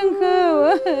अनबावनो जोंखौ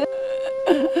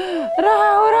राहा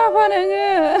हर आफा नोङो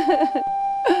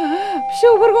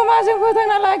फिसौफोरखौ माजों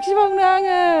फोथांना लाखिबावनो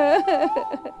आङो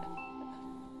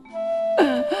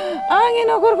आंनि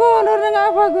न'खरखौ अनहर नों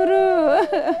आफा गुरु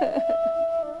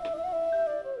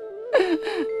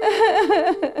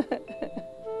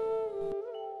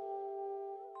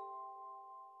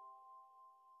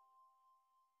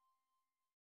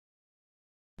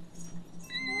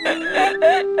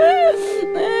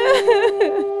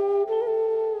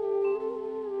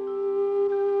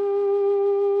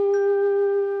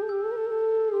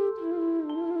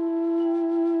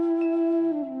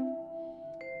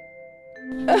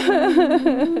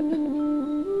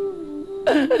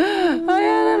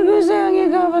आयानखौ आंनि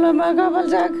खाफाला मा खाफाल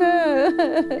जाखो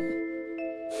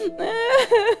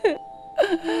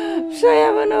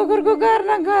फिसायाबो न'खरखौ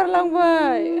गारना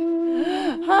गारलांबाय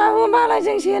हाबो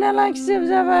मालायजों सेना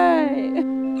लाखिजोबजाबाय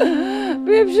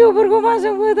बे फिसौफोरखौ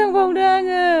माजों फोथांबावनो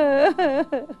आङो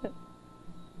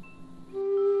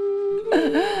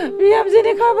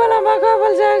बिहामजोनि खाफाला मा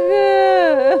खाफाल जाखो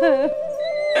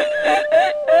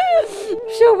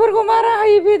फिसौफोरखौ मा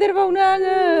राहायै फेदेरबावनो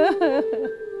आङो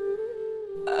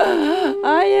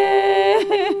आये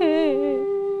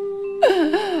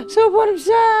सपन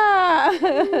फिसा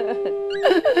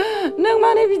नों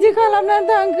मानो बिदि खालामनानै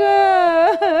थांखो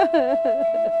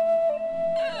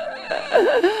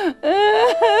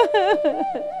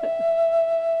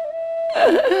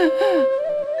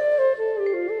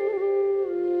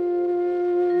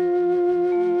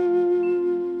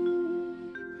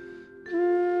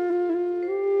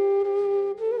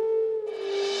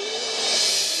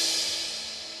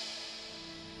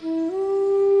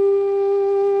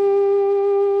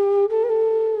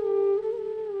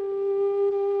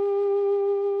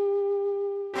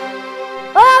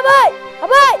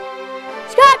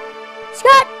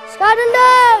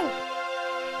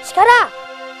Sekarang,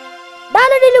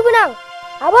 dana di lugunang,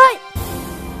 abai.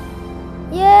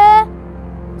 Ye,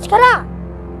 sekarang,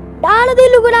 dana di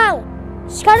lugunang,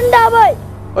 sekarang dah abai.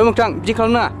 Oi Moktang, biji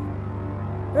kalau na.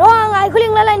 Roang ay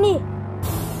kuling lalai ni.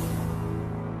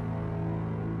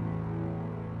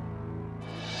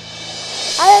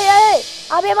 Ay,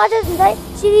 abai macam sendai,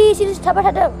 siri sabar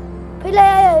hadam.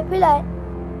 Pilai, pilai.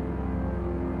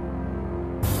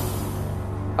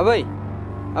 Abai,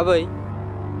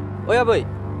 oi abai.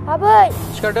 Abai.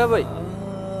 Sekarang dah abai.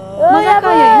 Masa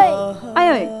kaya?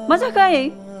 Ayo, masa kaya?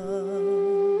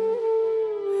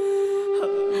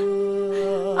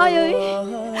 Ayo.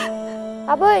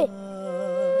 Abai.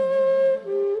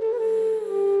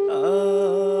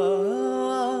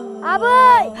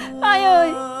 Abai. Ayo.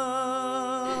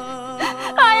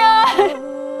 Ayo.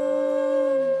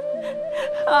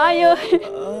 Ayo.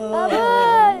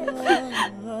 Abai.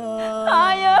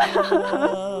 Ayo.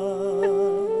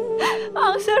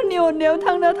 Ang soorni onnaयाव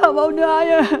थांना थाबावनो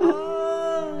आयो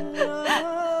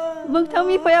मोगथां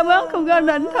बिफायाबो आंखौ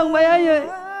गारनानै थांबाय आयै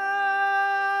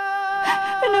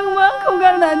नोंबो आंखौ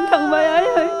गारनानै थांबाय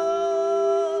आयै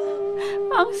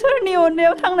आं सोरनि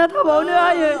अननायाव थांना थाबावनो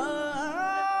आयै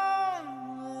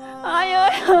आयै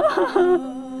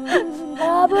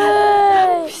आबै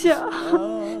फिसा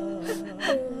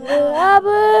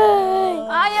आबै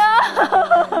आयै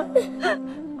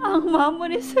आं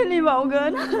माबोरै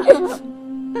सोलिबावगोन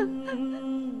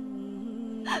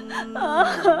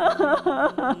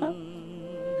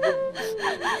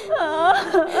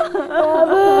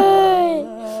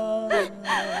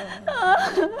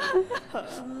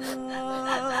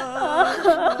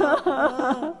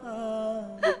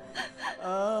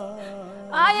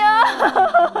Ayah,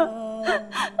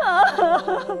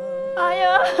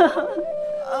 ayah,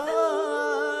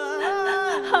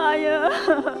 ayah.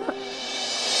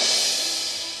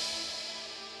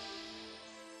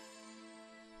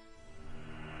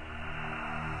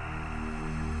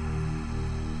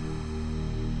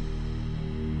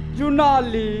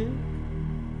 Junali,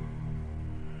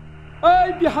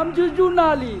 bihamju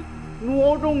Junali,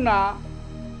 nuo dong na.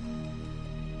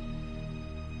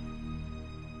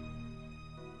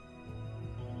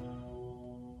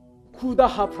 Kuda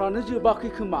hafrana jebaki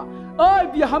kema.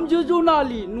 Bihamju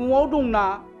Junali, nuo dong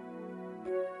na.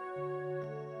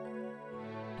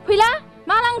 फैला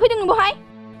मा लां फैदों बहाय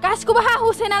गासिखौबो हा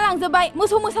हुसेना लांजोबबाय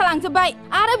मोसौ मोसा लांजोबबाय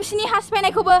आरो बिसिनि हा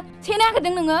सिफायनायखौबो सेना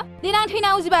होदों नोङो देनां थैना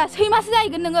उजिबा सैमासो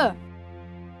जाहैगोन नोङो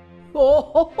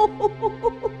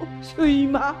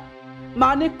सैमा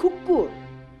माने कुकुर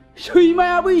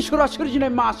सैमायाबो इसोरा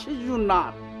सोरजिनाय मासे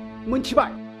जुनार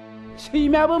मोनथिबाय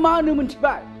सैमायाबो मा होनो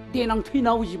मोनथिबाय देनां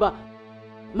थैना उजिबा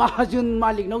माहाजोन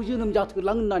मालिकनाव जोनोम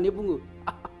जाथोलां होननानै बुङो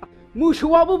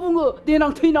मोसौआबो बुङो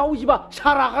देनां थैना उजिबा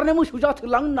सारा गारनाय मोसौ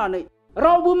जाथोलां होननानै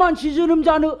रावबो मानसि जोनोम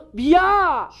जानो बिया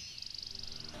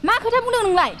मा खोथा बुंदों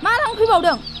नोंलाय मा लां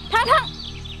फैबावदों थां थां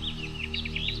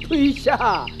फैसा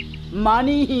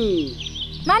मानि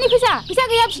मानि फैसा फैसा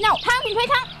गैया बिसिनाव थां बिनिफ्राय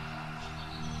थां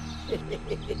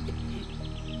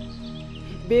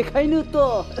बेखायनोथ'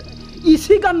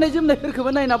 इसे गाननाय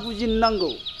जोमनायफोरखौबो नायना बुजिनो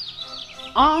नांगौ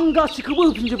आं गासैखौबो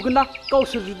होफिनजोबगोन ना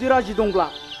गावसोर जुदि राजि दंब्ला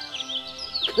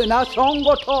खोनासं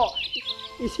गथ'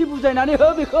 एसे बुजायनानै हो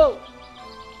बेखौ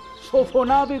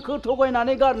सफना बेखौ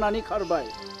थगायनानै गारनानै खारबाय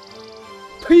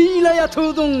फैलायाथ'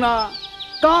 दंना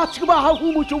गासिखौबो हा हु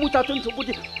मोसौ मोसा धोन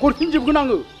सम्पति हरफिनजोबगोन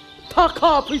आङो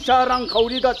थाखा फैसा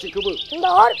रांखावरि गासिखौबो होनबा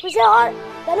हर फैसा हर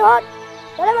दानो हर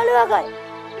दालाय मानो होआखै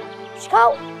सिखाव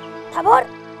थाब हर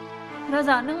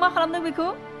राजा नों मा खालामदों बेखौ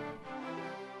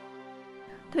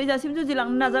थैजासिम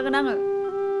जुजिलांनो नाजागोन आङो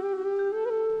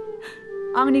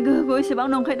आंनि गोहोखौ एसेबां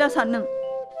नंखाय दा सान नों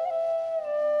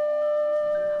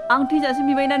आं थैजासिम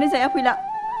बिबायनानै जाया फैला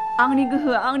आंनि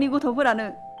गोहोआ आंनि गथ'फोरानो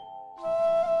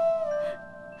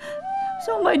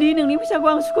सम बायदि नोंनि फैसाखौ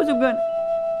आं सुख'जोबगोन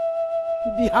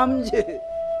बिहामजो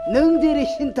नों जेरै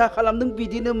सिन्था खालामदों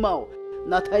बिदिनो माव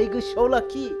नाथाय गोसोआव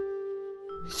लाखि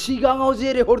सिगाङाव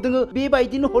जेरै हरदों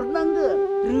बेबायदिनो हरनांगोन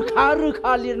रोखा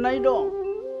रोखा लिरनाय दं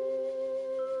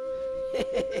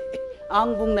आं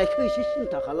बुंनायखौ एसे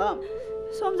सिन्था खालाम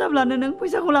सम जाब्लानो नों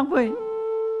फैसाखौ लांफै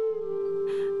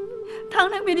थां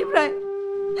नों बेनिफ्राय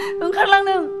ओंखारलां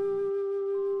नों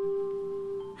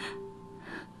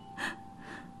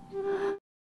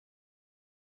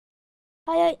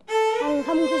आयै आं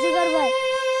ओंखाम ओंख्रिसो गारबाय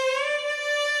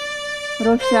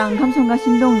र' फिसा ओंखाम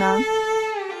संगासिनो दंना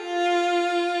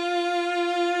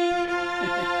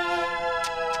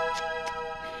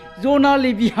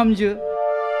जनालि बिहामजो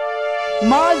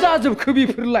मा जाजोबखो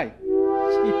बेफोरलाय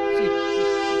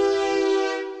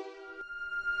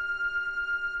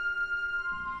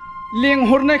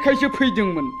लेंहरनायखायसो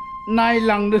फैदोंमोन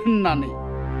नायलांनो होननानै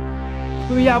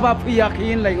फैयाबा फैयाखै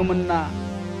होनलायगौमोन ना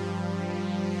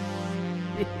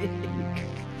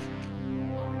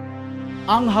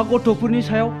आंहा गथ'फोरनि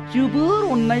सायाव जोबोर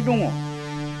अननाय दङ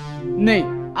नै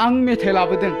आं मेथाइ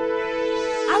लाबोदों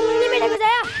आं नोंनि मेथाइखौ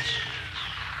जाया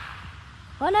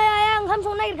हनै आया ओंखाम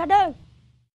संनो नागिरखादों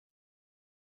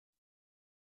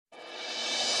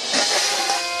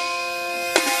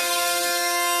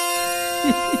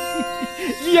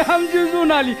बिहामजो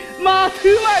जनालि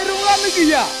माथो माइरंआनो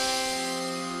गैया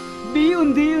बे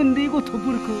उन्दै उन्दै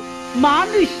गथ'फोरखौ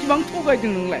मानो इसिबां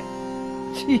थगायदों नोंलाय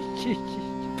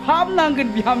थाब नांगोन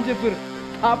बिहामजोफोर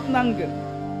थाब नांगोन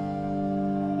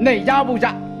नै जा आबौ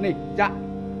जा नै जा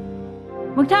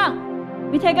मोगथां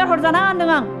मेथाइ गार हरजाना होनदों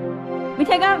आं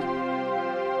मेथाइ गार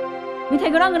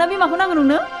मेथाइखौ नांगौ ना बिमाखौ नांगौ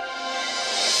नोंनो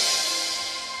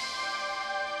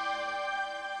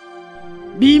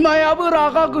बिमायाबो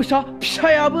रागा गोसा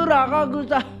फिसायाबो रागा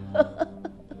गोजा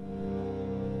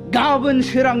गाबोन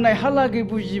सोरांनायहालागै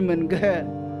बुजि मोनगोन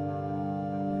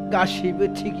गासैबो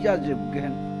थिग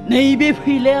जाजोबगोन नैबे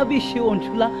फैलाया बेसे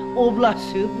अनसुला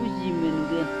अब्लासो बुजि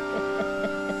मोनगोन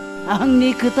आंनि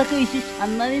खोथाखौ एसे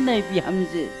साननानै नाय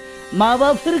बिहामजो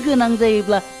माबाफोर गोनां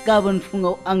जायोब्ला गाबोन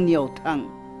फुङाव आंनियाव थां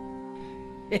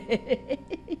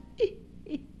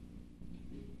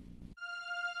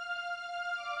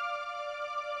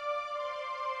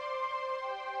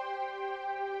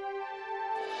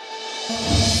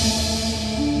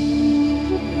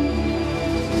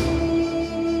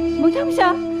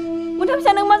मोगथां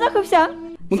फिसा नों मा जाखो फिसा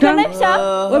मोगथां फिसा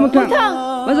ओइ मोगथां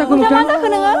मा जाखो मा जाखो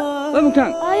नोङो ओइ मोगथां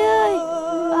आयै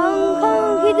आं ओंखाम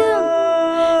ओंख्रिदों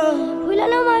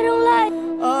फैलानाव माइरं लाय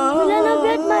फैलानाव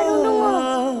बिराद माइरं दङ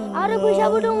आरो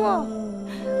फैसाबो दङ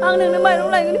आं नोंनो माइरं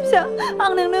लायगोन फिसा आं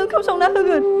नोंनो ओंखाम संना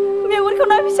होगोन मेगनखौ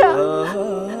ना फिसा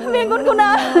मेगनखौ ना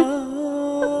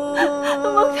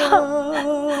मोगथां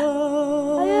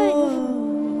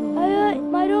आयै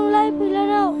माइरं लाय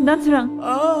फैलानाव दानसोरां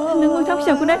नों मोगथां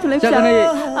फिसाखौ नायथ'लाय फिसा जागोन आयै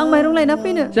आं माइरं लायना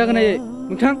फैनो जागोन आयै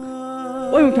मोगथां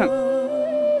ओइ मोगथां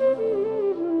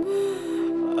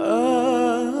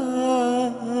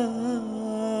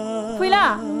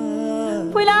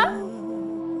फैला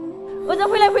ओजों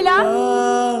फैला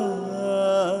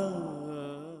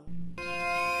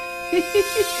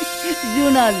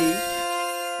जुनालि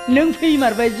नों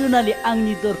फैमारबाय जुनालि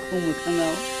आंनि दरखं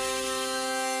मोखाङाव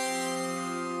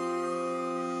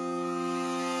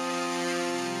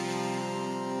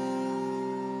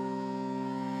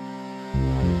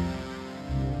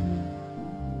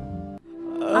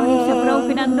आंनि फिसाफोरा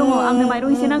उखैनानै दङ आंनो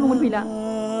माइरं एसे नांगौमोन फैला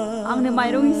आंनो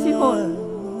माइरं एसे हर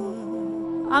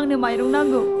आंनो माइरं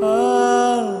नांगौ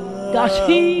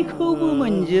गासैखौबो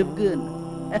मोनजोबगोन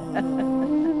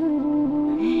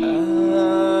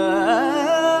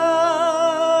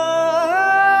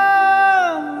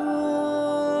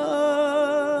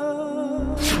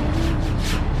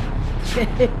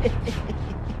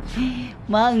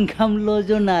मा ओंखामल'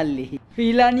 जनालि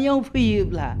फैलानियाव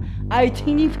फैयोब्ला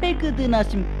आथिंनिफ्राय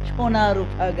गोदोनासिम सना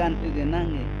रुफा गानहोगोन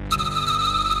आङो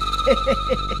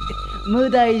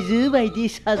मोदायजो बायदि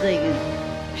साजायगोन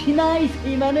फिनाय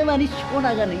सैमानो माने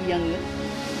सना गानहोयो आङो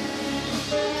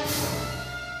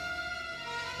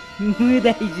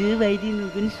मोदायजो बायदि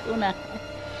नुगोन सना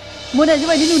मोदायजो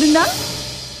बायदि नुदोंना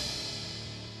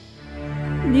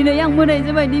दिनै आं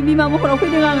मोदायजो बायदि बिमा महराव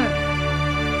फैदों आङो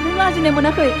नों लाजिनाय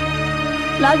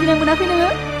मोनाखै नोङो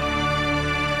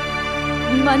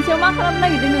बिमानि सायाव मा खालामनो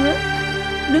नागिरदों नोङो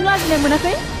नों लाजिनाय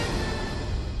मोनाखै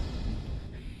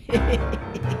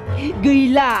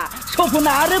गैला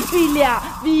सपना आरो फैलिया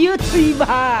बियो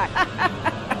थैबाय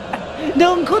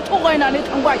नोंखौ थगायनानै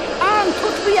थांबाय आंथ'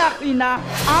 थैयाखैना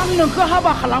आं नोंखौ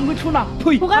हाबा खालामगोन सना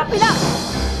फै फैला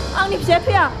आंनि फिसाया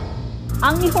थैया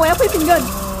आंनि हौवाया फैफिनगोन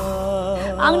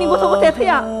आंनि गथ' गथाया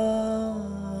थैया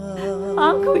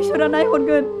आंखौ इसोरा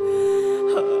नायहरगोन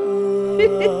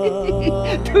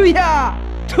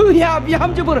थैया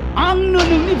बिहामजोफोर आंनो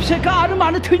नोंनि फिसायखौ आरो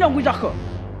मानो थैनांगौ जाखो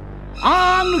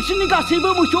आं नोंसोरनि गासैबो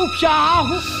मोसौ फिसा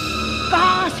हु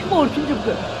गासैबो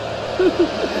हरफिनजोबगोन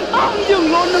आंजोंल'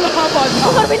 नों हाबा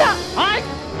फैला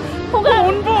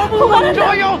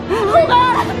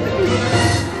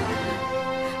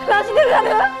लाजिनो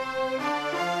रोङा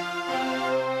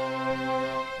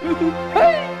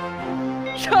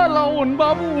शाला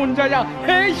अनबाबो अनजाया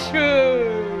हेसो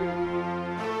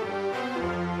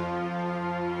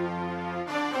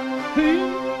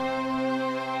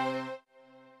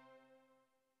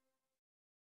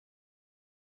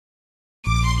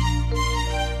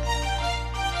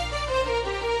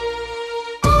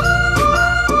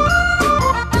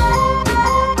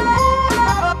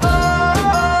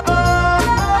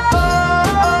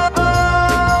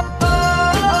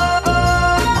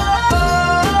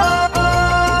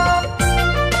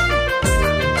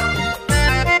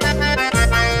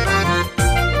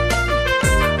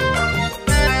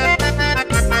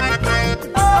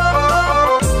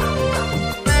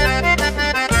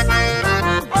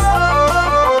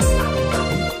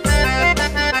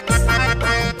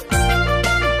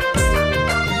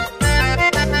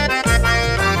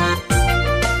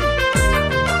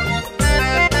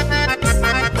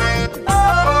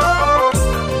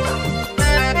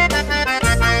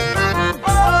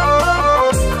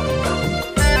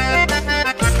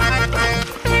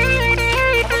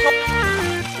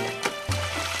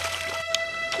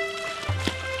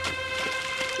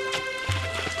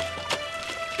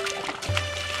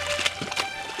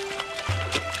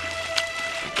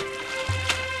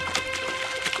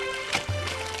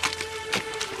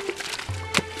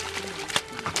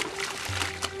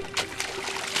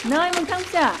नै मोनथां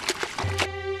फिसा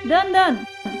दोन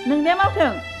नोंनिया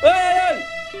मावथों ओइ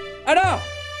आदा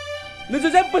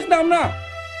नोंसोर जेबो सिन्था खालामनाङा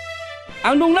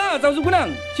आं दंना जावजोबगोन आं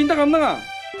सिन्था खालामनाङा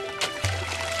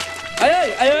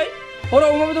आयै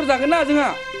हराव अमा बेदर जागोन ना जोंहा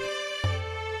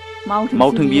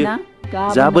मावथों बियो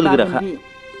जा बोलोगोराखा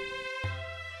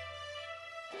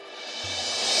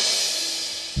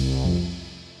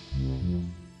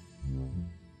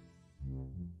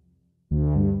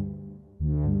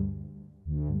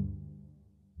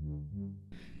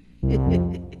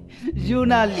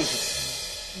जुनालि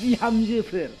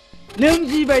बिहामजोफोर नों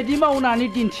जिबायदि मावनानै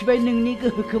दिन्थिबाय नोंनि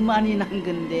गोहोखौ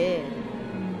मानिनांगोन दे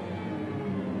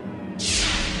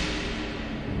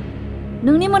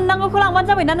नोंनि मोननांगौखौ लांबानो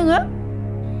जाबायना नोङो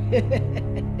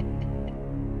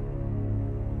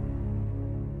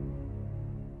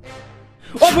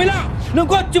फैला नों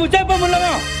गासिबो जेबो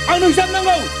मोनलाङा आंनो हिसाब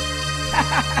नांगौ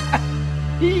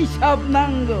हिसाब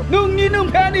नांगौ नोंनि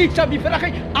नोमफायानो हिसाब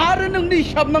बिफेराखै आरो नोंनि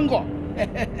हिसाब नांगौ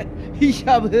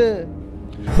हिसाब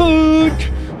हो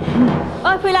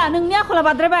फैला नोंनि आखला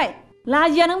बाद्रायबाय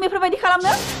लाजिया नों बेफोरबायदि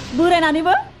खालामनो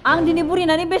बोरायनानैबो आं दिनै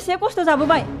बुरिनानै बेसे खस्थ'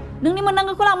 जाबोबाय नोंनि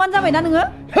मोननांगौखौ लांबानो जाबायना नोङो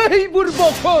हेै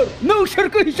बुरबकफोर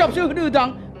नोंसोरखौ हिसाबसो होनो होदां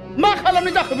मा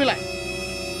खालामनो जाखो बेलाय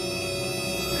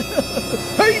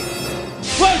हेै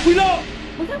फैला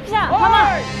मोनथां फिसा मामा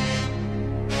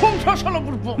हमथासाला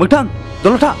बुरबक मोगथां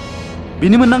दलथा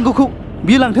बिनि मोननांगौखौ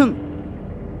बियो लांथों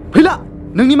फैला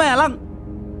नोंनि माया लां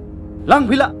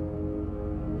फैला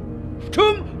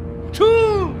थुम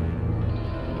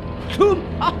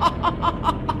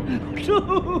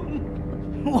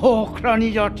अख्रानि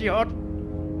जातियात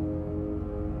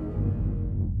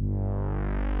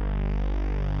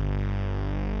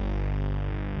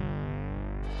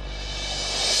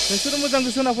नोंसोर मोजां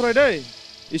गोसो होना फराय दै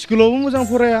स्कुलावबो मोजां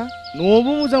फराया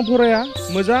न'आवबो मोजां फराया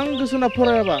मोजां गोसो होना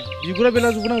फरायाबा बिगुरा बेला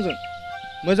जोबगोन आंजों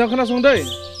मोजां खोनासं दै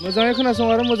मोजाङै खोनासं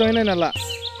आरो मोजाङै नायना ला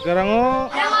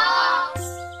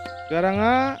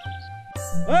गाराङा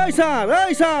ओइ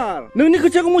सार नोंनि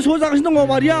खोथियाखौ मोसौ जागासिनो दङ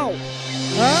बारियाव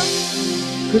हा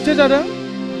खोथिया जादों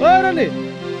रानि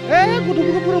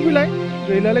गथ'फोरखौ फोरोंफैलाय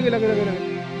गैलालै गैला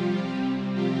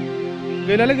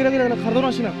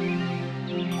खारदावनांसिगोन आं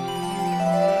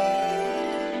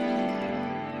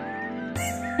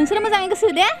नोंसोर मोजाङै गोसो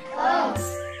दे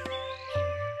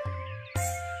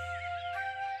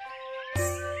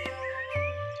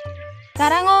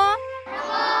Karango.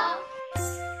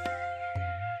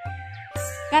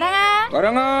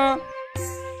 Karanga.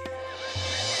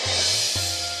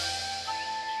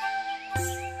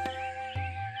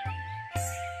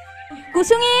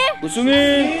 Kusungi.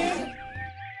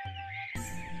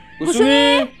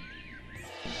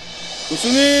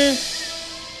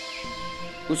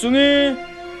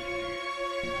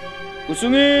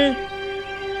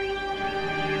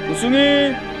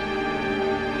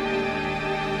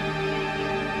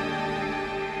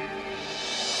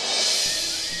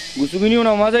 Gusungini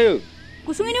unaw मा जायो?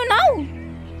 Gusungini unaw?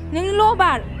 नोंनि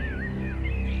लबार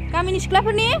गामिनि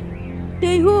सिख्लाफोरनि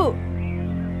दैहु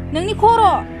नोंनि खर'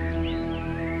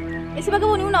 एसेबा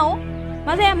गोबावनि उनाव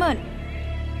मा जायामोन?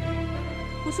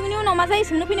 गुसुंनि उनाव मा जायो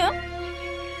सोंनो फैनो?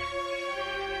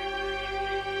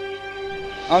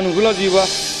 आं नोंखौ लाजियोबा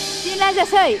दिनै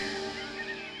लाजासै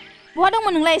बहा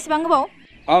दंमोन नोंलाय एसेबां गोबाव?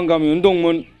 आं गामियावनो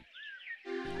दंमोन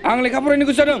आं लेखा फरायनो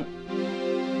गोसो जादों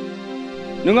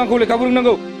नों आंखौ लेखा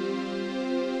फोरोंनांगौ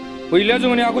फैलाया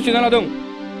जोंनि आखौ सेना लादों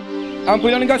आं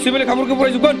फैलानि गासैबो लेखाफोरखौ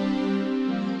फरायजोबगोन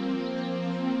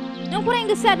नों फरायनो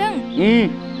गोसो जादों?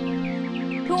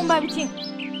 थौ होमबा बिथिं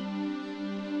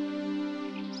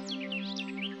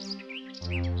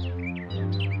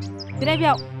जिराय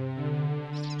बेयाव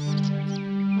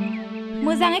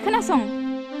मोजाङै खोनासं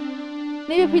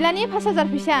नैबे फैलानि 5,000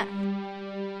 फैसा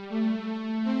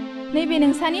नैबे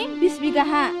नोंसानि 20 बिगा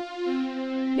हा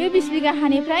बे 20 बिगा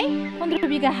हानिफ्राय 15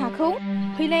 बिगा हाखौ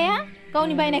फैलाया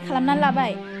गावनि बायनाय खालामनानै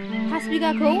लाबाय 5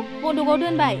 बिगाखौ बन्दकआव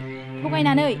दोनबाय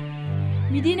थगायनानै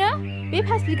बिदिनो बे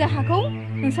 5 बिगा हाखौ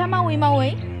नोंसा मावै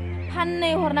मावै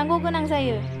फाननै हरनांगौ गोनां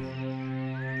जायो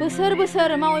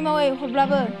बोसोर मावै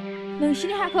हरब्लाबो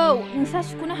नोंसिनि हाखौ नोंसा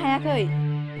सुख'नो हायाखै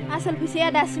आसोल फैसाया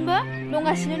दासिमबो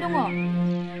दंगासिनो दङ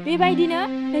बेबायदिनो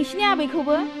नोंसिनि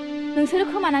आबैखौबो नोंसोर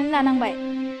खोमानानै लानांबाय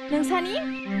नोंसानि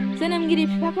जोनोमगिरि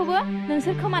बिफाखौबो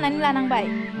नोंसोर खोमानानै लानांबाय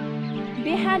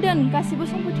बे हा दोन गासिबो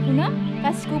सम्पथिखौनो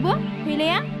गासिखौबो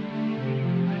फैलाया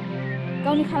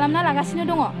गावनि खालामना लागासिनो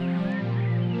दङ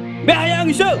बे हाया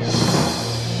आंनिसो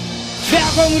बे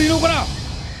हाखौ आं ओरैनो हगारा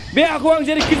बे हाखौ आं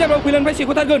जेरैखि जायाबाबो फैलानिफ्राय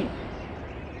सेख'थारगोन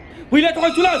फैलाया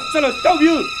थगायसुला दाउ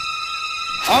बियो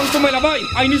आं समाय लाबाय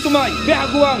आइनि समाय बे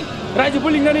हाखौ आं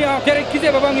रायजोफोर लिंनानै आं जेरैखि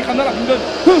जायाबाबो आंनि खालामना लाफिनगोन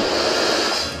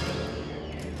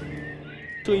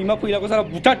सैमा फैलाखौ सारा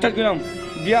बुथारथारगोन आं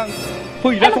बे आं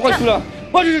फैला थगायसुला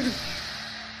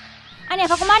आंनि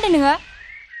आफाखौ मा होनदों नोङो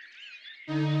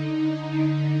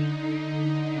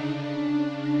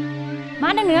मा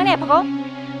होनदों नोङो आंनि आफाखौ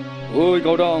ओइ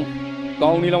गावदां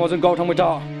गावनि लामाजों गाव थांबाय था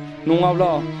नङाब्ला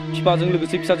बिफाजों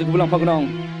लोगोसे फिसाजोखौबो लांफागोन आं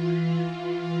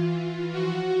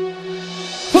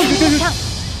थां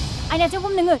आंनि आथिं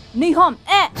हम नोङो नै हम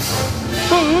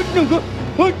नोंखौ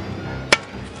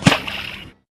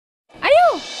आयौ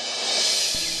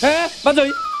बाजै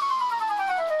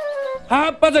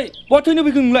हाब बाजै बहा थैनो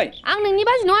फैखो नोंलाय आं नोंनि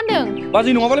बाजै नङा होनदों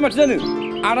बाजै नङाबालाय माथो जानो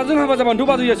आदाजों हाबा जाबानोथ'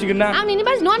 बाजै जासिगोन ना आं नोंनि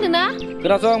बाजै नङा होनदों ना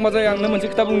खोनासं बाजै आंनो मोनसे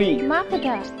खोथा बुंनि मा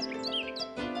खोथा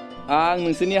आं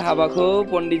नोंसोरनि हाबाखौ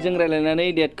पण्डितजों रायलायनानै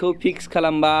डेटखौ फिक्स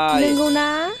खालामबाय नंगौ ना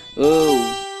औ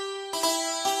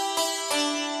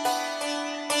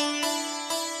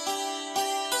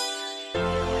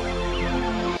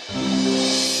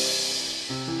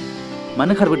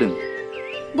मानो खारबोदों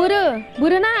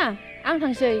बोरोना आं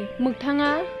थांसै मोगथाङा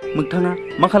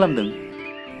मा खालामदों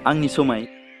आंनि समाय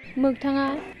मोगथाङा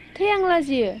थै आं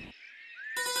लाजियो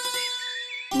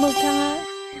मोगथाङा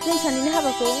जों सानैनि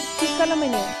हाबाखौ फिक्स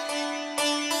खालामबायनो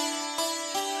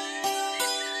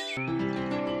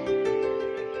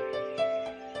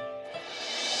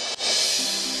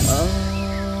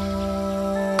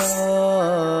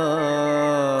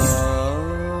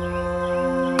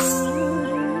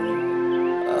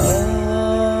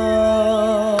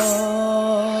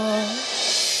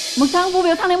मोगथां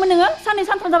बबेयाव थांनायमोन नोङो साननै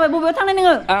सानथाम जाबाय बबेयाव थांनाय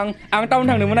नोङो आं टाउन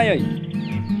थांदोंमोन आयै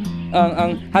आं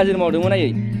हाजिरा मावदोंमोन आयै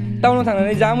टाउनाव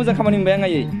थांनानै जा मोजां खामानि मोनबाय आं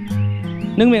आयै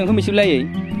नों मेगनखौ मिसिबलाय आयै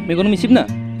मेगन मिसिब ना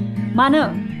मानो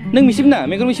नों मिसिब ना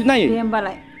मेगन मिसिब ना आयै दे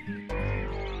होमबालाय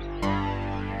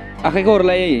आखाइखौ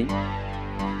हरलाय आयै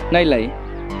नायलाय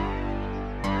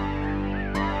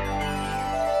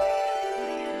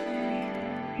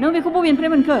नों बेखौ बबेनिफ्राय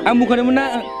मोनखो आं बुंखादोंमोन ना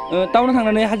टाउनाव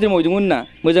थांनानै हाजिरा मावदोंमोन ना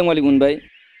मोजां मालिक मोनबाय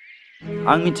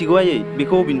आं मिथिगौ आयै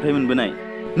बेखौ बबेनिफ्राय मोनबोनाय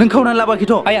नों खावनानै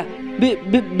लाबोआखैथ' आया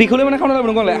बेखौलाय माने खावना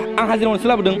लाबोनांगौ आंलाय आं हाजिरायावसो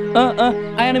लाबोदों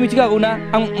आयानो मिथिखागौ ना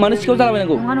आं मानो सिखाव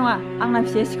जालाबायनांगौ नङा नङा आंना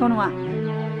फिसाया सिखाव नङा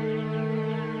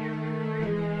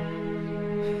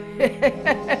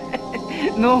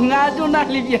नङा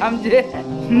जनालि बिहामजो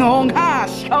नङा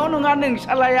सिखाव नङा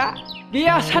नोंसालाया बे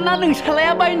आसाना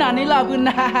नोंसालाया बायनानै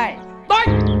लाबोनाय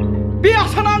बे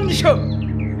आसाना आंनिसो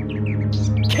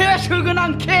केस होगोन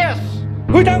आं केस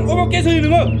फैथां अबाव केस होयो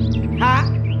नोङो हा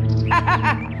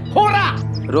हरा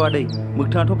र' आदै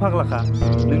मोगथाङाथ' फाग्लाखा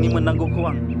नोंनि मोननांगौखौ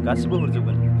आं गासिबो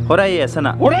हरजोबगोन हरा आयै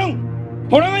आसाना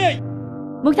हरां आयै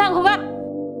मोगथां हगार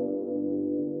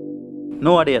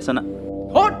न' आदै आसाना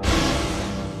हट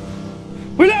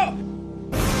फैला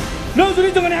नों जुदि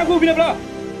जोंहानि हाखौ होफिनाब्ला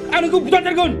आं नोंखौ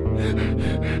बुथारथारगोन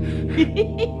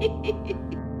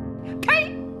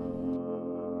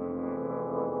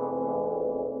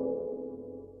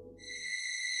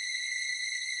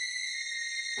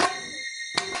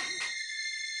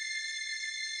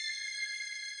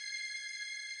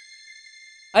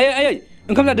आयै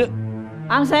ओंखाम जादो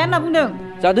आं जाया होनना बुंदों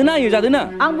जादोना आयै जादोना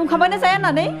आं बुंखाबायना जाया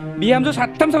होननानै बिहामजो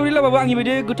साथाम साब्रै लाबाबो आंनि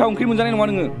बायदि गोथाव ओंख्रि मोनजानाय नङा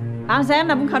नोङो आं जाया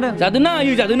होनना बुंखादों जादोना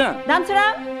आयै जादोना दानसोरां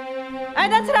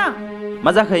दानसोरां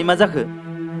मा जाखो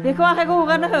बेखौ आखाइखौ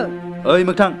हगारनो हो ओइ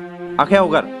मोगथां आखाइया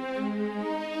हगार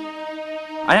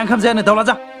आया ओंखाम जायानो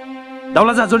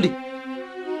दाउला जा जल्दि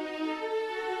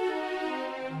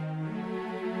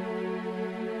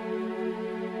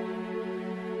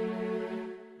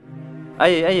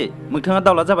आयै मोगथाङा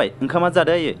दाउला जाबाय ओंखामा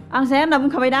जादो आयै आं जाया होनना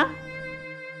बुंखाबाय ना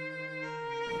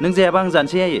नों जायाबा आं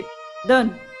जानोसै आयै दोन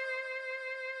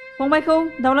फंबायखौ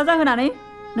दाउला जाहोनानै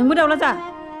नोंबो दाउला जा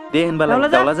दे होनबालाय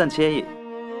दाउला जानोसै आयै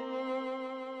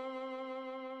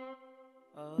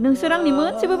नोंसोर आंनि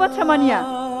मोनसेबो बाथ्रा मानिया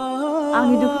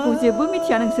आंनि दुखुखौ जेबो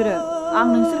मिथिया नोंसोरो आं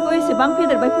नोंसोरखौ एसेबां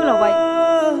फेदेरबाय फोलावबाय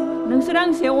नोंसोर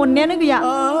आंनि सायाव अननायानो गैया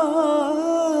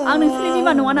आं नोंसोरनि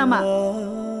बिमा नङा नामा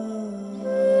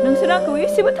नोंसोर आंखौ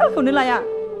एसेबो थालखौनो लाया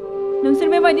नोंसोर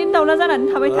बेबायदिनो दाउला जानानै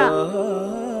थाबाय था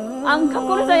आं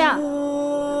ओंखामखौनो जाया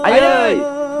आयै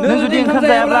नों जुदि ओंखाम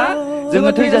जायाब्ला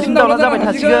जोङो थैजासिम दाउला जाबाय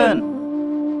थासिगोन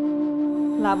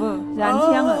लाबो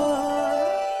जानोसै आङो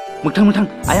मोगथां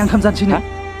आया ओंखाम जानोसै ना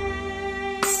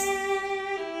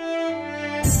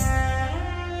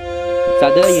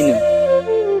जादो आयै नों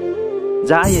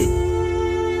जा आयै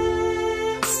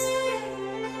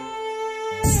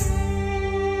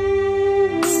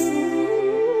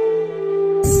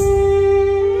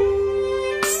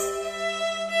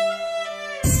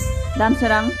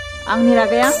दानसोरां आंनि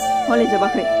रागाया हले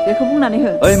जोबाखै बेखौ बुंनानै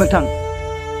हो ओइ मोगथां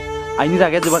आइनि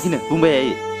रागाया जोबाखैनो बुंबाय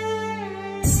आयै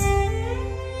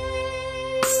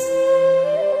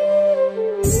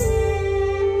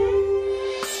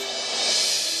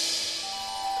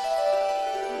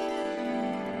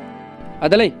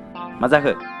आदालै मा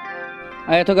जाखो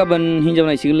आयाथ' गाबोन हिनजाव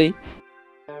नायसिगोनलै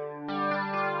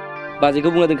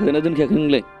बाजैखौ बुंना दोनखादोंना दोनखायाखै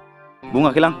नोंलाय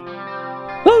बुङाखैलां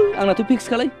आंनाथ' फिक्स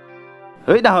खालाय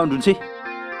ओइ दाहा उन्दुनोसै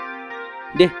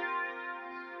दे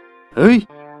ओइ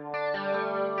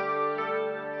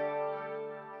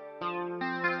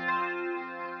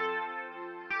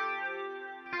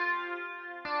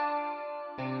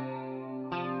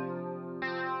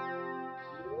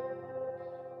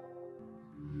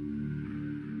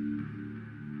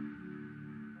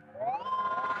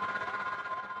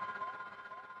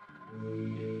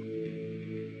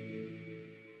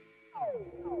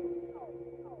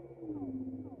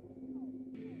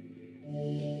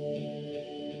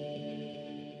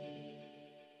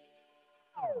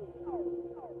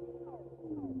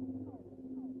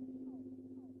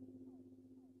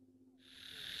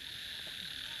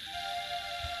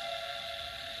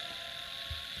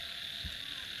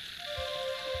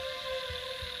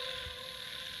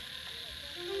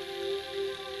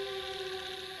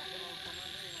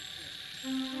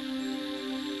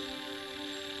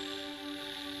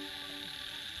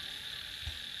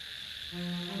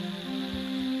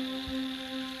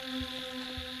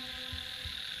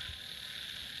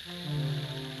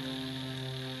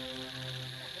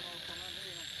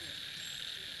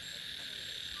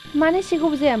मानो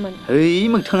सिखौबो जायामोन ओइ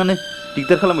मोगथाङानो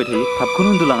दिगदार खालामबाय थायो थाबखौनो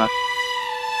उन्दुलाङा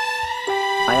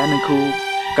आया नोंखौ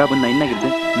गाबोन नायनो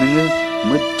नागिरदों नोङो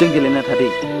मोजां गेलेना थादे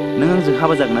नों आंजों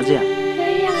हाबा जागोन ना जाया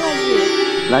आं लाजियो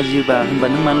लाजियोबा होनबा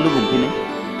नों मानो लोगो हमफैनाय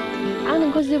आं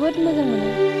नोंखौ जोबोद मोजां मोनो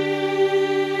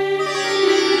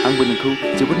आंबो नोंखौ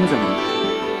जोबोद मोजां मोनो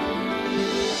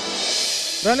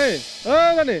रानि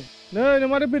नै नों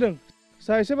मारै फैदों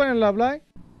साहा एसे बायनानै लाबोलाय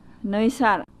नै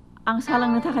सार आं साहा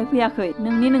लोंनो थाखाय फैयाखै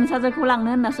नोंनि नोंसाजोखौ लांनो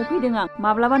होननासो फैदों आं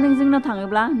माब्लाबा नों जोंनाव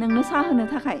थाङोब्ला नोंनो साहा होनो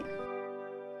थाखाय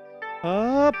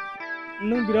हाब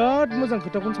नों बिराद मोजां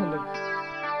खोथाखौनो सानदों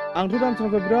आंथ'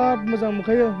 दानसोरांखौ बिराद मोजां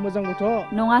मोनखायो मोजां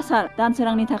गथ' नङा सार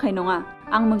दानसोरांनि थाखाय नङा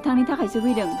आं मोगथांनि थाखायसो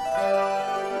फैदों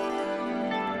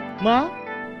मा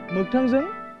मोगथांजों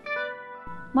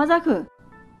मा जाखो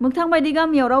मोगथां बायदि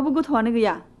गामियाव रावबो गथ'आनो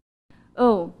गैया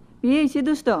औ बियो एसे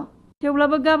दुस्त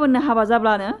थेवब्लाबो गाबोननो हाबा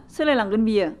जाब्लानो सोलायलांगोन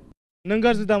बियो नों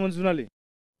गाज्रि दामोन जुनालि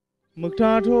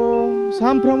मोगथाङाथ'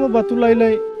 सानफ्रामबो बाथौ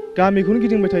लायै गामिखौनो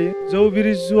गिदिंबाय थायो जौ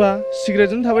बिरि जुवा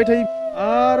सिगारेटजों थाबाय थायो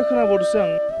आरो खोनाबावदोंसो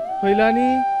आं फैलानि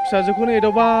फिसाजोखौनो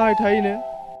एदावबाय थायोनो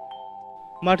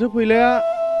माथो फैलाया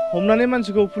हमनानै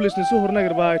मानसिखौ पुलिसनोसो हरनो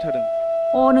नागिरबाय थादों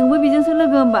अ नोंबो बेजोंसो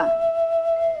लोगो होमबा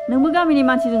नोंबो गामिनि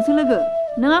मानसिजोंसो लोगो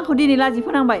नों आंखौ दिनै लाजि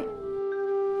फोनांबाय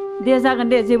दे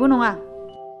जागोन दे जेबो नङा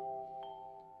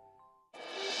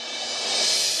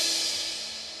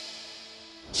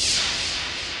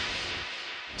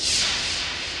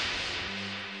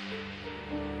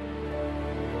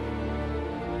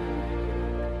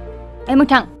ओइ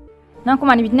मोगथां नों आंखौ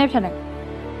मानो बिदि नायबाय थादों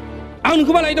आं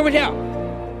नोंखौ मालाय एदावबाय थाया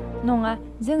नङा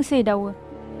जोंसो एदावो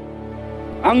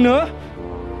आंनो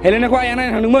हेलेनाखौ आइया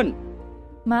नायनो थांदोंमोन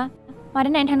मा मारै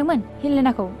नायनो थांदोंमोन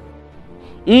हेलेनाखौ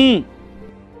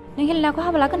नों हेलेनाखौ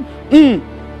हाबा लागोन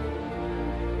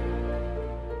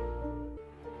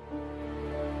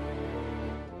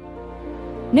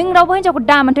नों रावबो हिन्जावखौ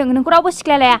दा मोनथों नोंखौ रावबो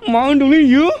सिख्ला लाया मा होनदोंलै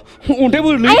इयो अन्थाइ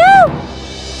बोरलै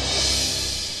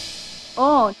अ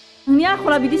नोंनि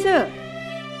आखला बिदिसो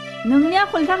नोंनि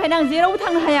आखलनि थाखायनो आं जेरावबो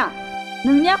थांनो हाया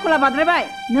नोंनि आखला बाद्रायबाय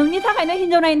नोंनि थाखायनो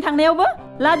हिन्जाव नायनो थांनायावबो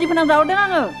लाजि फोनांजाहरदों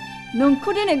आङो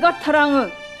नोंखौ दिनै गारथारा आङो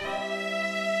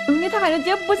नोंनि थाखायनो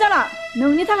जेबो जाला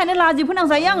नोंनि थाखायनो लाजि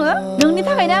फोनांजायो आङो नोंनि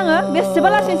थाखायनो आङो बेसेबा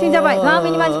लासिं जाबाय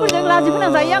गामिनि मानसिफोरजों लाजि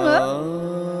फोनांजायो आङो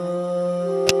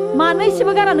मानो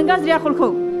एसेबो गारा नों गाज्रि आखलखौ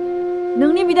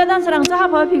नोंनि बिदा दानसोरांसो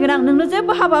हाबा होफैगोन आं नोंनो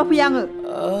जेबो हाबा होफैया आङो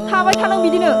थाबाय थानां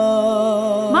बिदिनो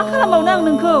मा खालामबावनो आं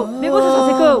नोंखौ बे गथ'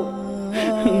 सासेखौ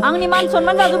आंनि मान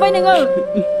सनमान जाजोब्बाय नोङो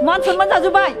मान सनमान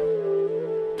जाजोब्बाय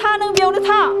था नों बेयावनो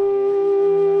था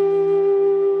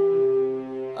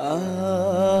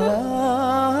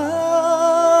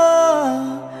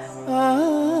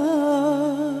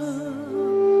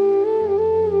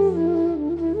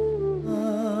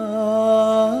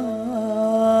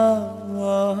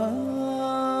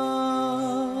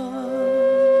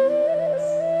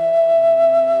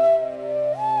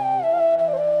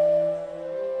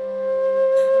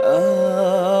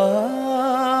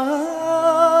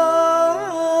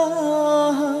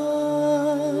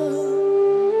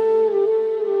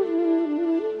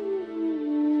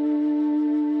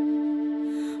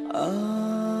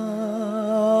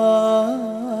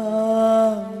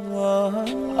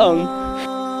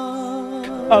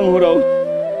आं हराव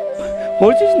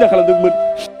हरसे सिन्था खालामदोंमोन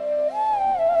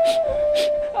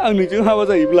आं नोंजों हाबा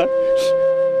जायोब्ला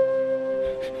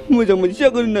मोजां मोनसे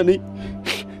जागोन होननानै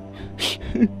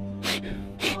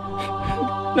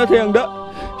नाथाय आं दा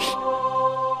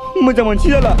मोजां मानसि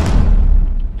जाला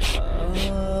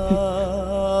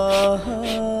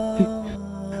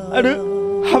आरो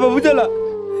हाबाबो जाला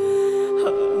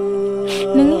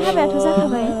नोंनि हाबायाथ'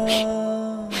 जाखाबाय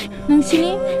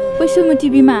नोंसिनि बैसोमुथि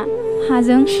बिमा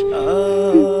हाजों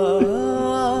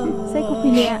जायखौ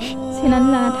फैलाया सेनानै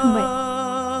लाना थांबाय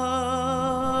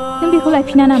नों बेखौ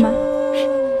लायफिना नामा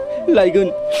लायगोन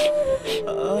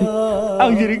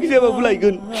आं जेरैखि जायाबाबो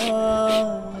लायगोन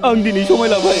आं दिनै समाय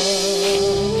लाबाय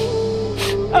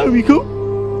आं बिखौ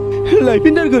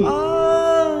लायफिनथारगोन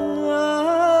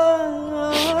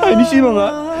आंनि सिमाङा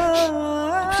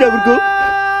फिसाफोरखौ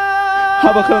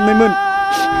हाबा खालामनायमोन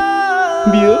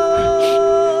बियो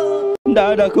दा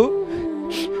आदाखौ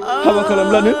हाबा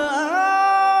खालामब्लानो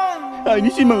आंनि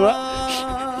सिमाङा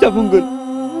जाफुंगोन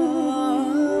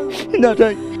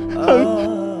नाथाय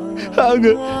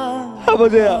आङो हाबा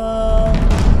जाया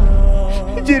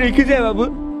जेरैखि जायाबाबो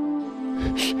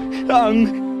आं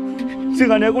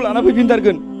जोंहानियाखौ लाना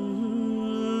फैफिनथारगोन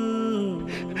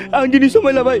आं दिनै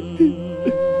समाय लाबाय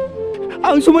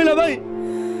आं समाय लाबाय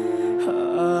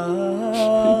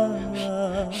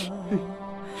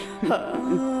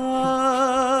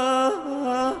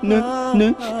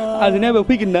नों आजोंनि हाबायाव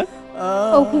फैगोन ना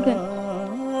औ फैगोन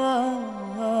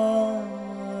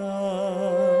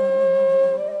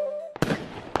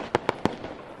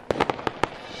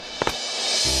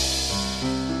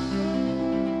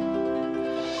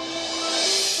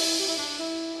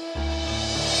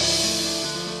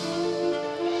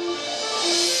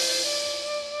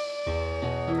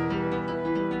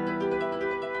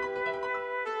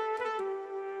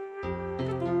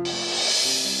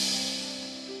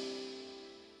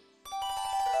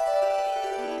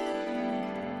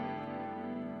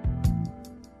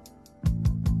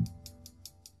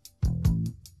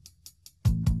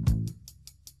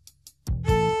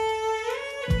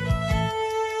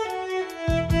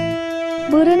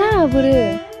बोरो ना बोरो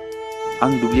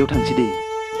आं दुब्लियाव थांसै दे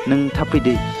नों थाब फै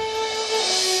दे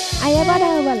आइया बादा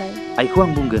होबालाय आइखौ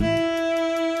आं बुंगोन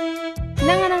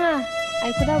नाङा नाङा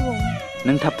आइखौ दा बुं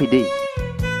नों थाब फै दे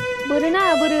बोरो ना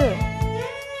बोरो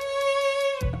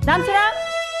दानसोरां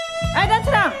ओइ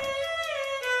दानसोरां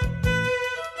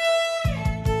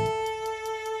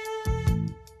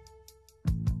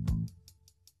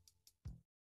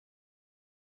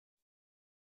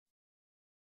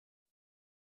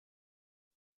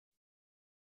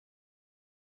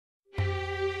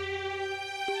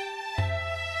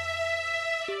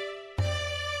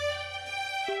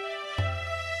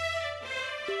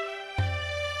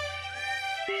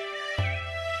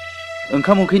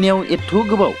ओंखाम उखैनायाव एथ'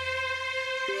 गोबाव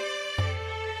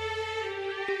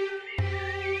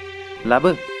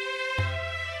लाबो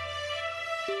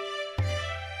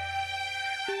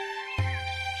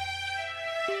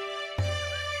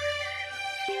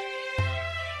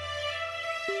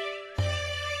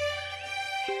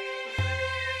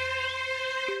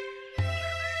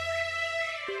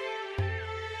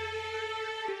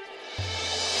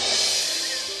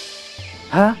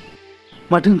हा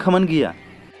माथो ओंखामानो गैया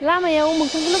लामायाव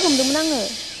मोगथांखौ लोगो हमदोंमोन आङो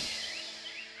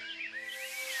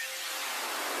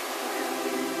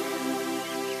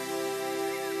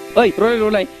ओइ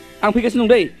रलाय आं फैगासिनो दं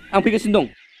दै आं फैगासिनो दं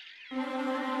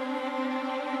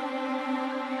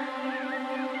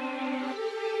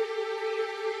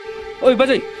ओइ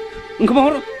बाजै ओंखाम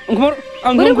हर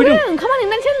आं ओंखाम उखैदों ओंखामा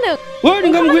नोंनानैसो होनदों ओइ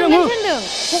ओंखाम उखैदों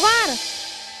हगार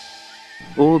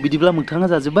अ बिदिब्ला मोगथाङा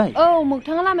जाजोब्बाय औ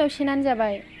मोगथाङा लामायाव सेनानै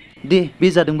जाबाय दे बे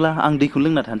जादोंब्ला आं दैखौ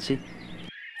लोंना थानोसै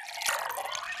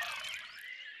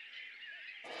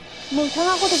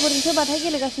मोगथाङा गथ'फोरजोंसो बाथाय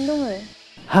गेलेगासिनो दङ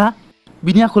हा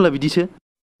बिनि आखला बिदिसो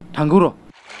थांगौ र'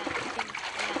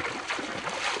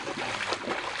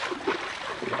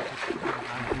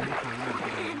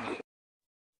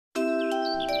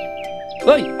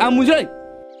 ओइ आं मुजै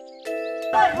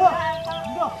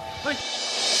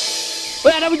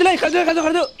ओइ आदा बुजिलाय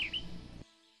खारदो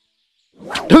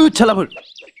थोद सालाफोर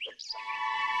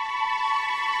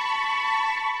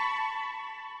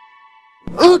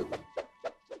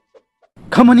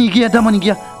खामानि गैया दामानि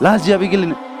गैया लाजिया बे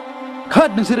गेलेनो खाद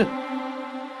नोंसोरो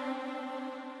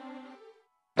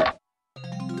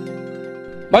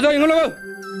बाजै ओंखाम लाबो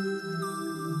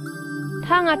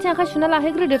थां आथिं आखाइ सुना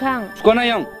लाहैग्रोदो थां सुखानाय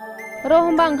आं र'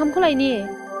 होमबा ओंखामखौ लायनि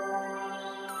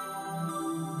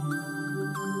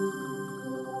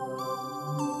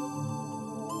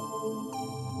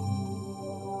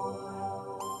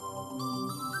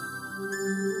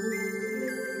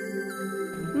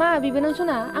मा बिबोनां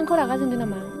सना आंखौ रागा जोंदों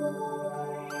नामा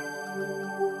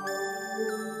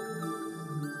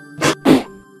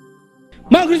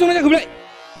मा ओंख्रि संनाय जाखो बेलाय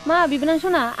मा बिबोनां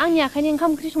सना आंनि आखाइनि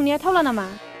ओंखाम ओंख्रि संनाया थावला नामा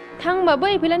थांबा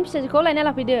बै फैलानि फिसाजोखौ लायना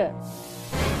लाफैदो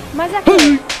मा जाखो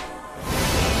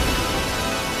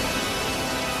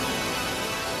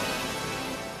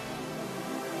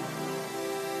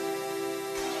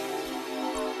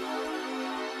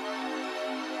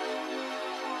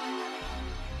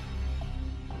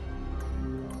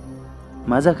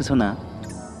मा जाखो सना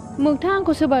मोगथाङा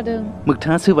आंखौ सोबादों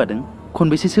मोगथाङा सोबादों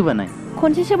खनबेसे सोबानाय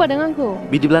खनसे सोबादों आंखौ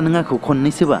बिदिब्ला नों आंखौ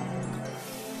खननै सोबा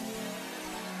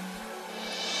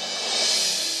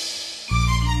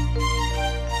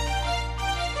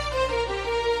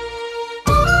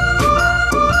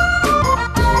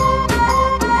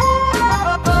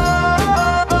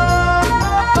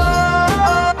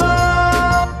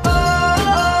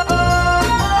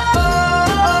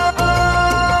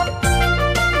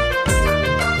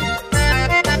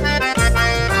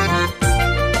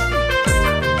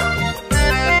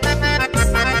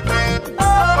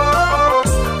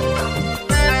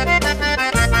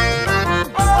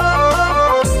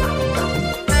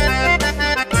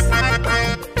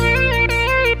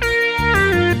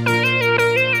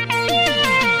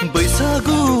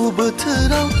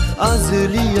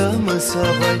आजोलिया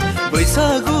मोसाबाय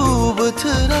बैसागु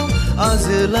बोथोराव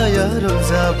आजोलाया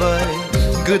रंजाबाय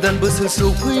गोदान बोसोर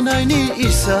सफैनायनि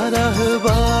इसारा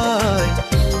होबाय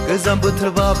गोजाम बोथोर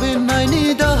बाबेननायनि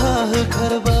दाहा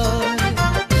होखारबाय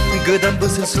गोदान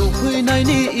बोसोर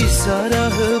सफैनायनि इसारा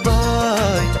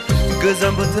होबाय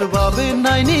गोजाम बोथोर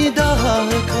बाबेननायनि दाहा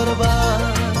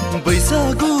होखारबाय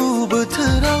बैसागु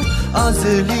बोथोराव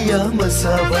आजोलिया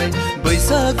मोसाबाय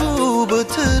बैसागु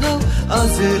बोथोराव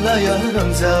आजोलाया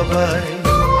रंजाबाय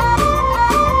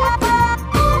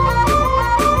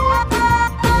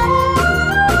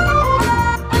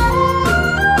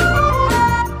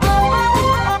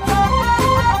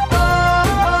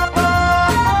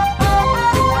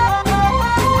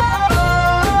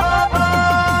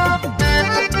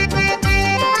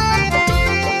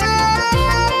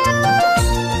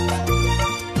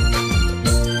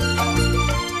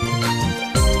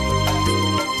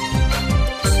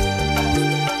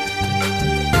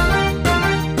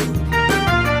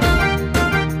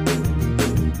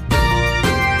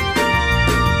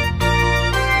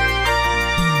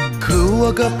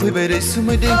गाबफैबाय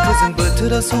रैसुमै देंखोजों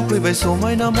बोथोरा सफैबाय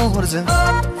समायना महरजों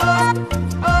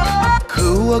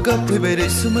खौआ गाबफैबाय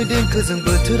रैसुमै देंखोजों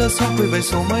बोथोरा सफैबाय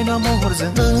समायना महरजों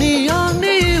नोंनि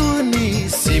आंनि इयुननि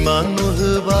सिमां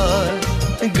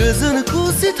नुहोबाय गोजोन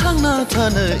खुसि थांना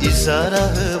थानो इसारा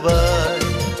होबाय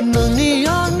नोंनि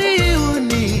आंनि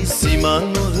इयुननि सिमां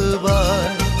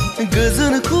नुहोबाय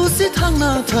गोजोन खुसि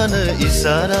थांना थानो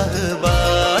इसारा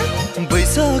होबाय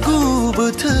बैसागु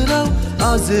बोथोराव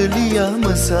आजोलिया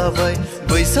मोसाबाय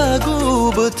बैसागु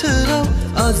बोथोराव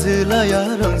आजोलाया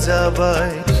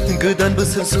रंजाबाय गोदान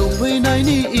बोसोर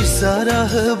सफैनायनि इसारा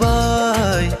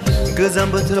होबाय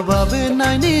गोजाम बोथोर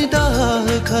बाबेनायनि दाहा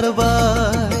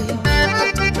होखारबाय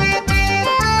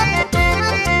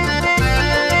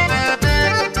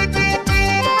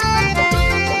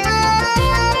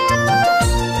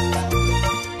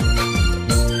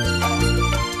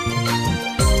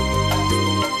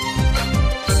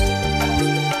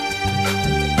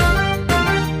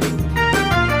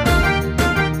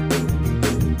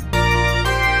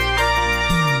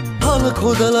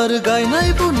खदाल आरो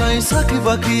गायनाय फुनाय साख्रि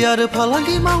बाख्रि आरो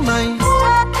फालांगि मावनाय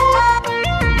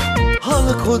हाल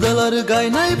खदाल आरो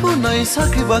गायनाय फुनाय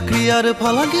साख्रि बाख्रि आरो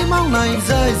फालांगि मावनाय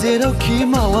जाय जेरावखि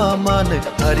मावा मानो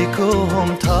हारिखौ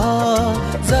हमथा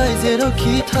जाय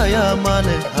जेरावखि थाया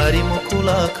मानो हारिमुखौ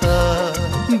लाखा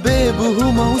बे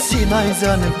बुहुमाव सिनाय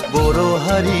जानो बर'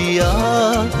 हारिया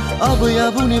आबै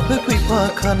आबौनिफ्राय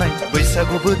फैफाखानाय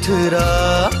बैसागु बोथोरा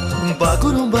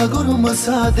बागुरुम बागुरुम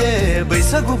मोसादे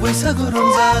बैसागु बैसागु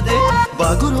रंजादे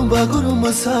बागुरुम बागुरुम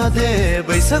मोसादे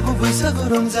बैसागु बैसागु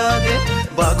रंजादे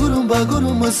बागुरुम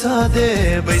बागुरुम मोसादे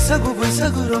बैसागु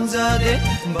बैसागु रंजादे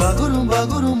बागुरुम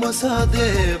बागुरुम मोसादे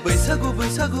बैसागु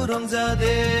बैसागु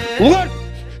रंजादे हगार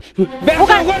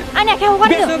आंनि आखायाव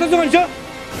हगार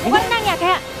हगार आंनि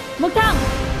आखाया मोगथां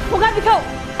हगार बेखौ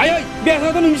आयै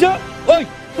बेसाथ' नोंसो ओइ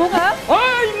हगार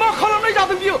ओइ मा खालामनाय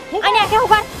जादों बियो आंनि आखायाव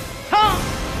हगार हा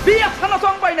बे आसानाथ'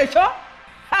 आं बायनायसो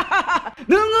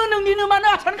नोङो नोंनिनो मानो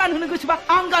आसान गानहोनो गोसोबा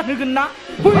आं गानहोगोन ना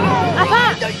आफा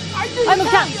ओइ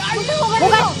मोगथां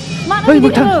हगार मानो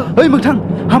ओइ मोगथां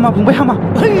हामा बुंबाय हामा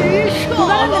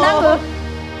हगार होनगोन आङो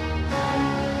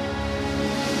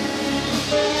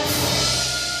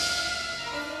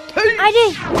आइदै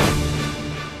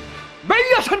बै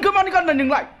आसानखौ मानो गाननाय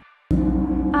नोंलाय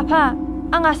आफा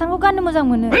आं आसानखौ गाननो मोजां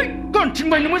मोनो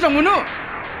गानथिंबायनो मोजां मोनो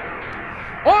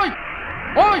ओइ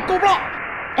ओइ गब्ला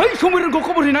ओइ समैरनखौ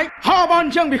खबर हैनाय हाबा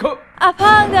होनसै आं बेखौ आफा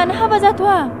आं दानो हाबा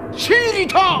जाथ'वा सिरि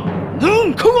था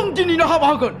नोंखौ आं दिनैनो हाबा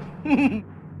होगोन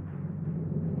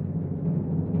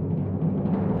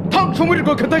थां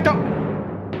समैरनखौ खोन्थाय थां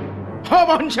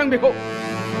हाबा होनसै आं बेखौ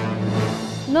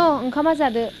ओंखामा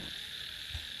जादो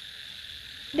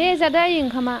दे जादो आइ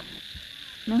ओंखामा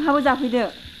नोंहाबो जाफैदो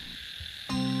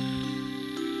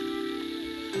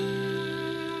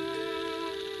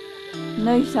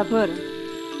नै फिसाफोर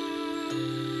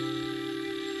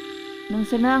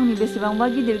नोंसोरनो आंनि बेसेबांबा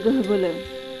गिदिर गोहो बोलो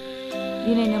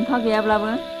दिनै नोंफा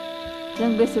गैयाब्लाबो जों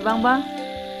बेसेबांबा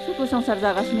सुखु संसार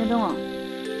जागासिनो दङ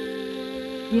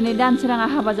दिनै दानसोराङा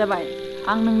हाबा जाबाय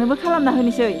आं नोंनोबो खालामना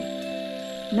होनोसै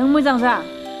नों मोजां जा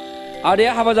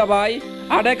आदाया हाबा जाबाय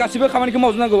आदाया गासिबो खामानिखौ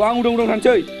मावजोबनांगौ आं उदां उदां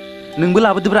थानोसै नोंबो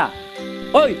लाबोदोब्रा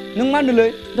ओइ नों मा होनोलै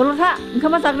दलर था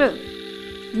ओंखामा जाग्रो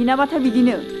बिनाबाथाय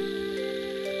बिदिनो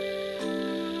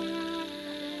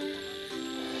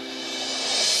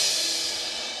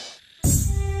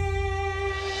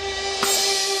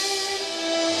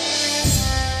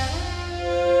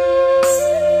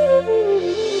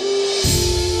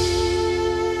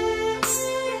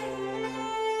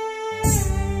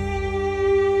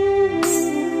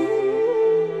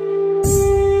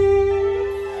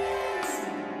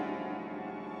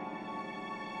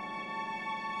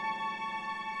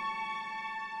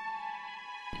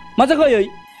मा जाखो आयै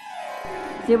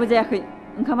जेबो जायाखै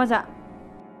ओंखामा जा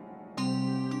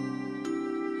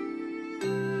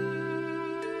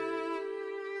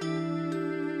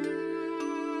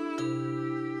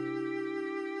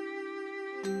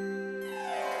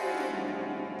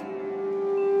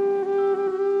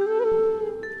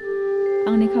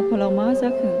आंनि खाफालाव मा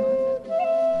जाखो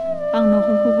आं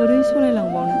न'खरखौ बोरै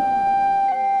सालायलांबावनो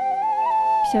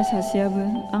फिसा सासेयाबो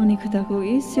आंनि खोथाखौ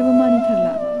एसेबो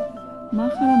मानिथारला मा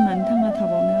खालामनानै थांना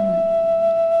थाबावनो आङो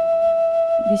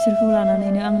बिसोरखौ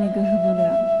लानानैनो आंनि गोहो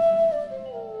बोलोआ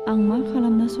आं मा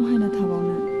खालामना सहायना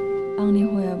थाबावनो आंनि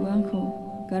हौवायाबो आंखौ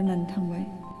गारनानै थांबाय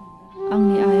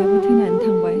आंनि आइयाबो थैनानै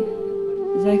थांबाय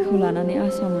जायखौ लानानै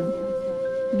आसामोन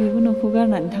बेबो न'खौ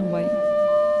गारनानै थांबाय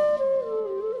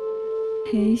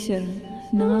हे इसोर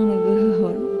नों आंनो गोहो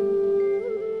हर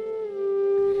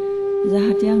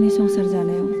जाहाथे आंनि संसार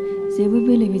जानायाव जेबो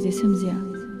बेले बेजे सोमजिया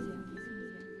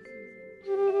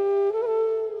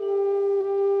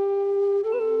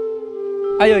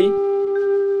आयै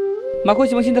माखौ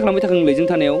एसेबां सिन्था खालामबाय थाखो नोंलाय जों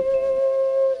थानायाव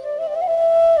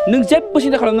नों जेबो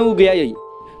सिन्था खालामनांगौ गैया आयै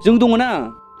जों दङ ना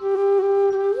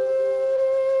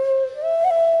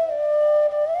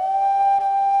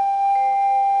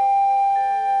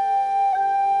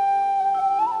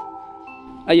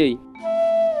आयै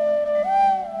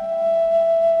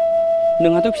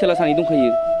नोंहाथ' फिसाला सानै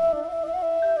दंखायो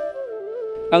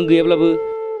आं गैयाब्लाबो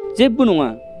जेबो नङा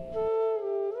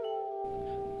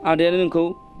आदायानो नोंखौ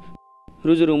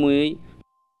रुजु रुमुयै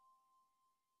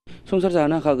संसार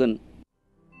जाहोनो हाखागोन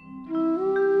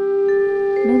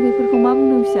नों बेफोरखौ मा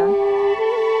बुंदों फिसा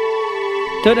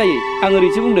थोद आयै आं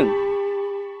ओरैसो बुंदों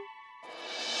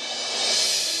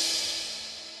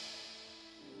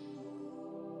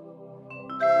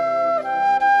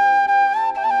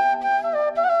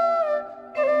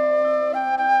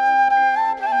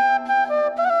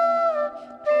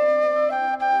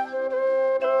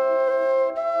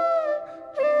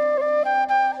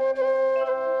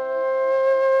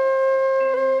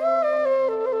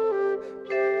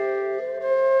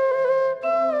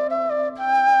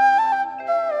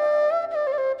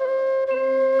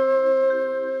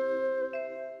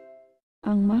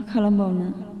आं मा खालामबावनो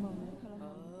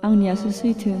आंनियासो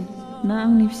सैथो ना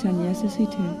आंनि फिसानियासो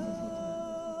सैथो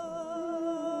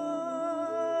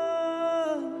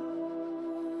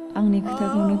आंनि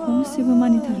खोथाखौनो फंसेबो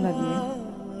मानिथारला बियो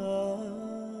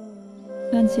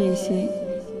सानसे एसे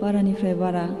बारानिफ्राय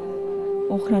बारा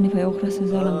अख्रानिफ्राय अख्रासो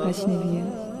जालांगासिनो बियो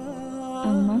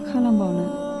आं मा खालामबावनो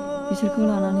बिसोरखौ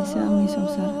लानानैसो आंनि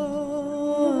संसार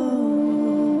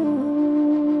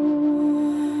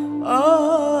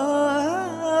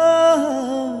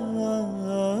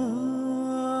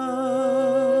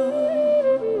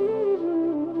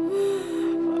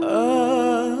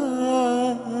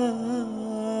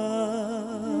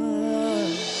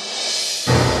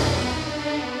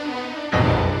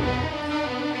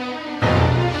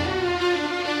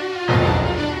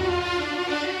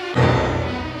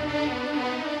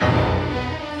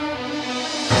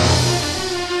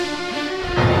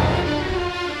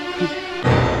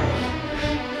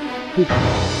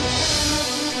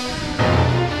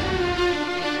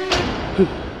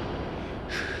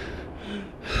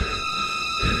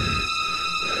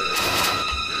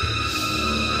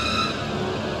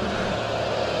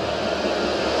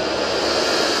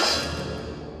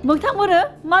मोगथां बोरो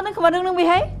मा दोनखोमादों नों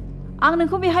बेहाय आं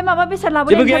नोंखौ बेहाय माबा बेसाद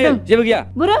लाबोनो ओंखारदों जेबो गैया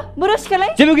बोरो सिखालाय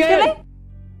जेबो गैया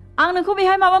आं नोंखौ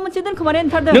बेहाय माबा मोनसे दोनखोमानो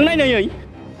ओंखारदों नों नायनायै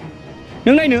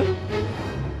नों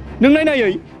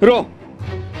नायनायै र'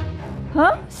 हो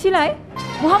सिलाय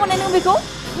बहा मोननाय नों बेखौ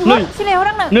सिलाय हर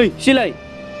आंनो नै सिलाय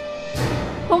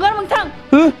हगार मोगथां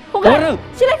हगार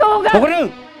सिलायखौ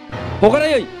हगार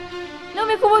आयै नों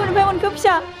बेखौ बबेनिफ्राय मोनखो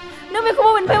फिसा नों बेखौ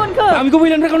बबेनिफ्राय मोनखो आं बेखौ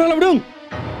बैलानिफ्राय खावना लाबोदों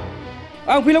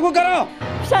आं फैलाखौ गारा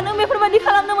फिसा नों बेफोरबायदि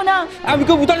खालामनो मोना आं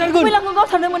बेखौ बुथारगोन फैलाखौ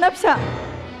गावथारनो मोना फिसा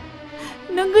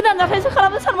नों गोदान जाथायसो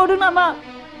खालामनो सानबावदों नामा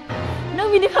नों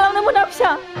बिदि खालामनो मोना फिसा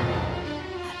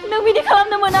नों बिदि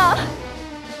खालामनो मोना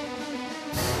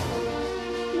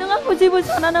नों आंखौ जेबो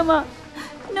साना नामा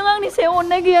नों आंनि सायाव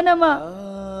अननाय गैया नामा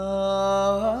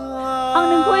आं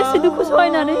नोंखौ एसे दुखु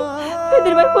सहायनानै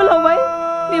फेदेरबाय फोलावबाय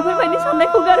बेफोरबायदि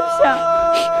साननायखौ गार फिसा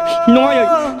नङा आयै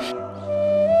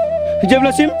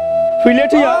जेब्लासिम फैलाया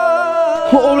थैया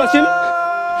अब्लासिम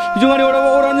जोंहानि अरानो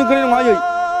जोंखानाय नङा आयै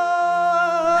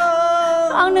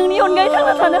आं नोंनि अनगायै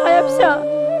थांना थानो हाया फिसा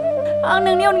आं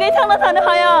नोंनि अनगायै थांना थानो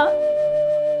हाया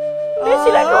बे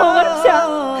सिलायखौ हगार फिसा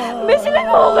बे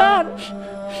सिलायखौ हगार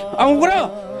आं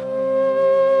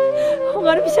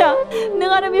हगार फिसा नों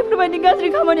आरो बेफोरबायदि गाज्रि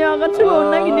खामानियाव आगान सुरबावनो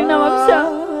नागिरदों नामा फिसा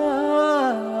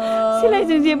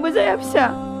सिलायजों जेबो जाया फिसा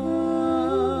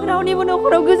रावनिबो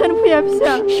न'खराव गोजोन फैया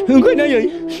फिसा ओंखायनो आयै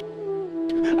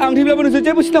आं थैब्लाबो नोंसोर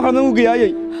जेबो सिन्था खालामनांगौ गैया आयै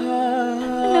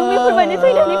नों बेफोरबायदि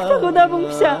थैनायनि खोथाखौ दा बुं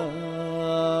फिसा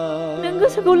नों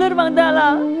गोसोखौ लोरबां दाला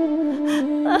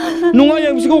नङा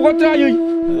आयै बिसोरखौ हगारथ्रा आयै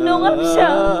नङा फिसा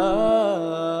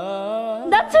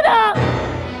दानसोरां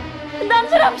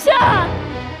फिसा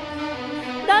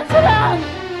दानसोरां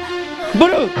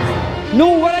बोरो नों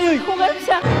हगार आयै हगार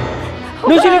फिसा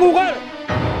नों सिलायखौ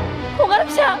हगार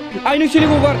फिसा आइ नों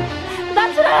सिलायखौ हगार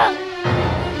दानसोरां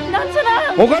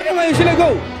हगार नों आयै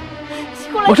सिलायखौ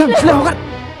मोगथां सिलाय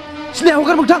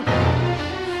हगार मोगथां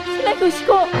सिलायखौ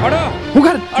सिख' आदा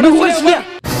हगार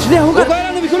सिलाय हगार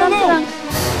आंनो बेखौ नांगौ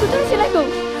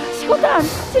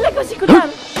सिलायखौ सिख'थार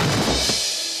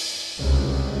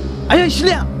आयै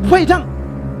सिलाया फै थां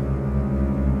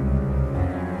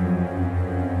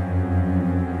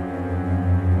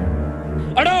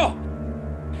आदा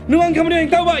नों आंनि खामानियाव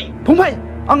हेंथा होबाय फंबाय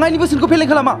आं आइनि बोसोनखौ फेलें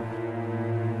खालामा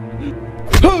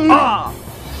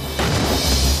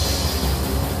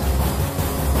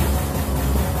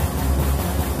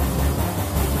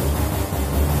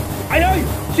Ayo,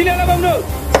 sila lah bang no.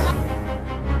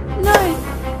 Nei,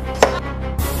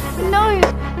 nei,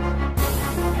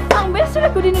 ang besar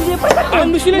aku di negeri apa?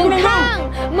 Ang besar aku nang.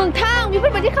 Mengtang,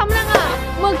 बेफोरबायदि खालामनाङा.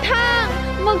 Mengtang.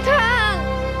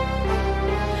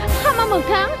 Hama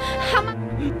mengtang, hama.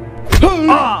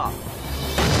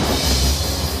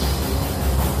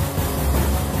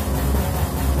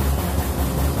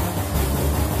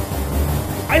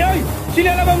 Ayo,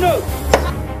 sila lah bang no.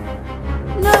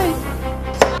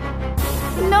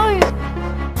 Nei,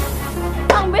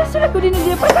 ang besar aku di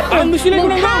negeri apa? Ang besar aku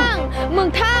nang.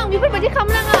 Mengtang, बेफोरबायदि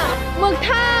खालामनाङा.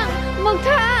 Mengtang.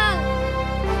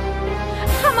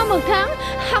 Hama mengtang,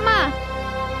 hama.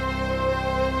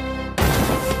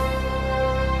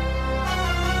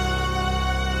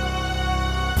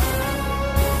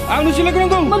 Ang sila aku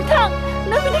nang. Mengtang,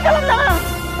 nang bini खालामनाङा.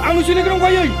 Ang sila aku nang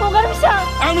ayo. Honggar bisa.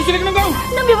 Ang sila aku nang.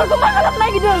 Nang beberapa मा खालामनाय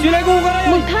गिदों? Sila aku honggar ayo.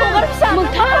 Honggar bisa.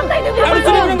 Mengtang, nang Ang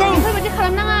sila aku nang. बेफोरबायदि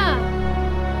खालामनाङा.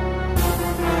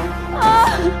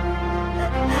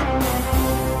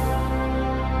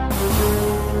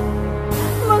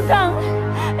 Mengtang,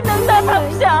 nang datang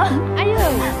bisa. Ayo,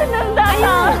 nang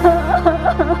datang.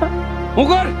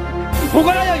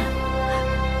 Honggar ayo.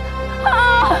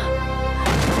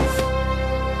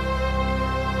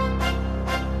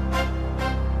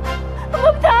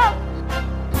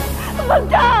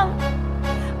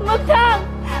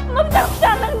 Mengtang bisa,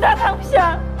 nang datang bisa.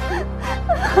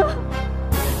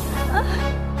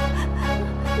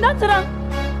 Dan serang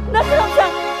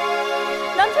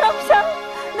bisa.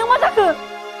 Nang मा जाखो?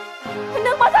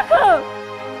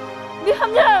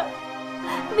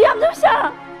 बिहामजो फिसा,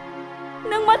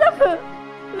 नों मा जाखो?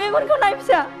 मेगनखौ नाय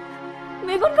फिसा,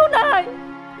 मेगनखौ नाय.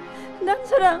 Dan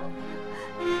serang.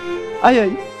 Ayo.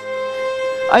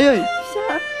 Bisa.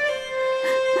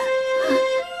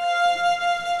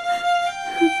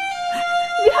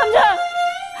 Bihamja.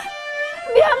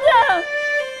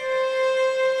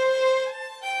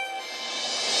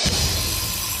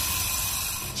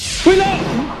 Pulang.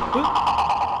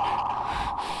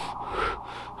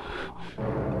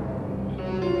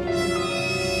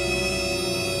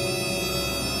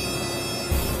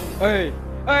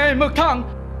 Mekthang,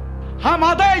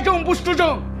 hamadai jong bustu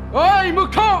jong.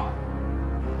 Mekthang.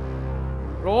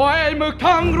 Rồi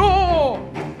Mekthang ro.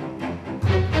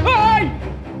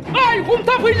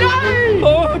 Humta फैलाय.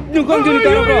 Đừng con chưa đi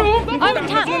đâu rồi.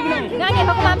 Mekthang, nggak ngeh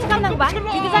aku mampu kamu nang bang.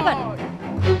 Itu jagat.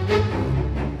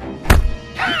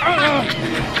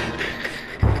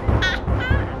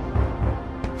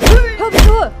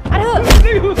 Betul, ada.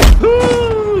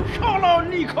 Kalau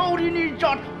Nikhaori ni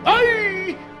jat.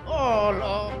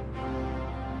 Allah.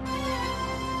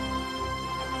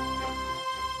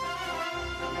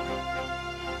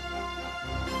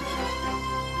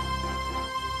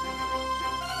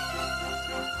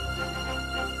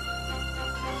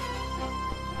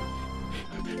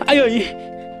 Ayo.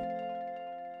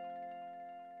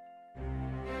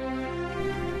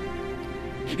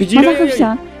 मा जाखो फिसा?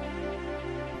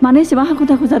 मानो एसेबां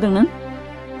हाखु-दाखु जादों नों?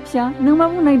 फिसा, नों मा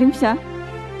बुंनो नागिरदों फिसा?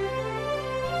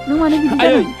 नों मानो बिदि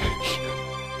जादों?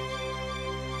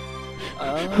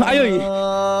 Ayo.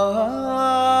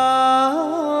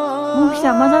 फिसा,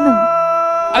 मा जादों?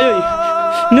 Ayo.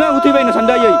 Nों आंखौ थैबायनो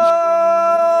सानदों आयै?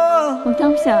 मोगथां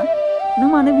फिसा, नों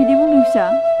मानो बिदि बुंदों फिसा?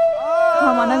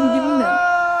 मानो बिदि बुंदों?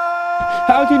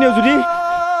 आं थैनायाव जुदि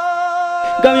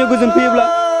गामियाव गोजोन फैयोब्ला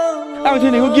आं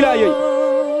थैनायखौ गिला आयै.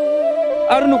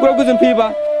 आरो न'खराव गोजोन फैयोबा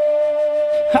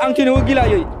आं थैनायखौ गिला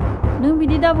आयै. नों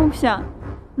बिदि दाबुं फिसा.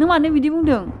 नों मानो बिदि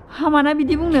बुंदों? मानो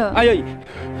बिदि बुंनो? आयै.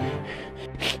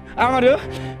 आं आरो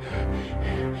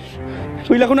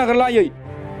फैलाखौ नागारला आयै.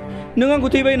 नों आंखौ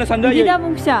थैबाय होनना सानदों आयै. बिदि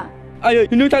दाबुं फिसा. आयै,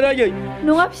 नों थादो आयै.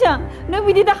 नङा फिसा, नों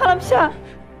बिदि दा खालाम फिसा.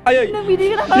 आयै, नों बिदि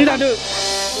दा खालाम. नों थादो.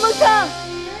 मोगथां.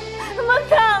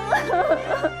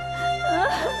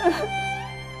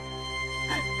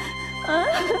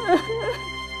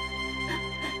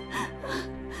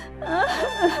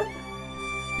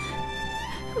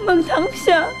 मोगथां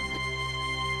फिसा,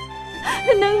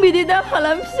 नों बिदि दा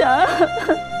खालाम फिसा.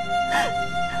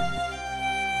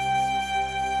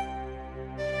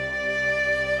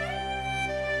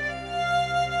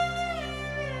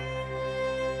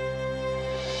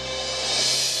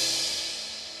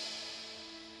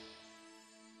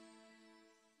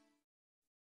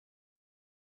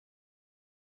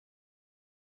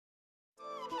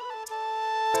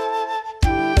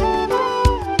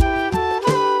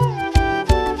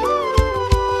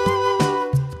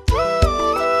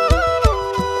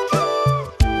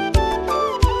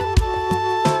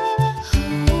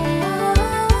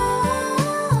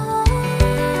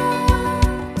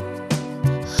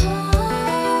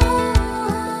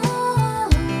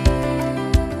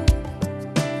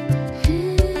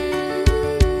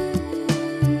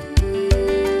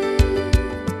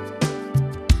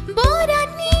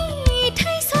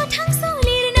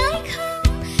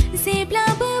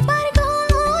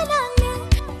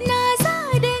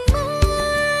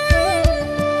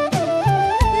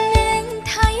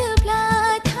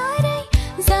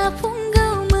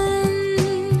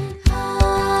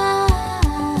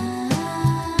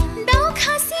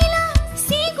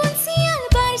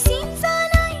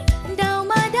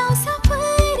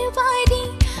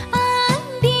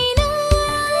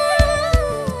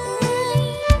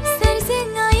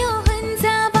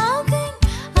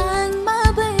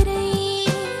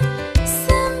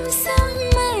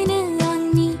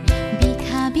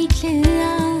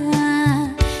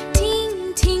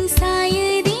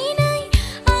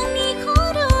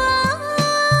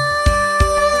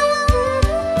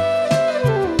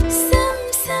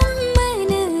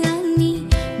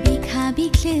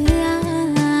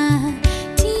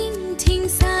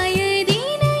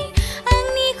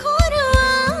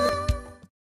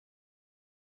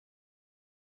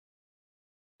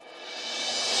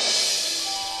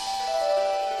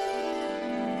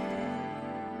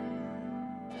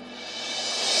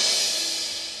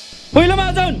 फैला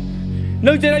माहाजोन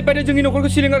नों जेरैबायदि जोंनि न'खरखौ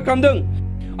सिलिंखार खालामदों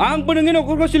आंबो नोंनि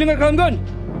न'खरखौ सिलिंखार खालामगोन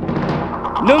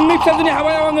नोंनि फिसाजोनि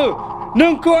हाबायाव आङो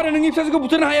नोंखौ आरो नोंनि फिसाजोखौ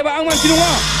बुथारनो हायाबा आं मानसि नङा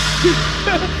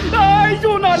ओइ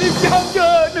जनालि बिहामजो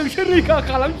नोंसोर रैखा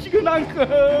खालामसिगोन आंखौ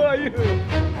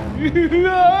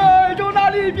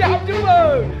जनालि बिहामजो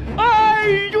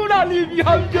ओइ जनालि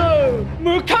बिहामजो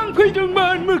मोखां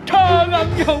फैदोंमोन मोखां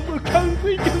आंनियाव मोखां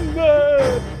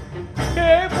फैदोंमोन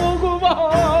हे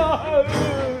भगबान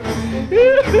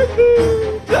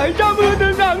लाइजाम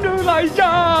होदों आंनो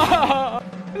लाइजाम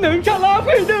नोंसाला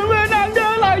फैदोंमोन आंनो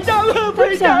लाइजाम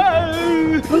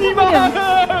होफैदों निमाहा हो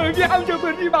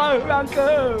बिहामजोफोर निमाहा हो आंखौ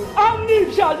आंनि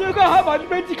फिसाजोखौ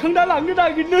हाबानिफ्राय दिखांना लांनो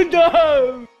नागिरनो होनदों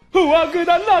हौवा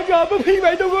गोदान लागोआबो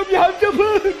फैबाय दङ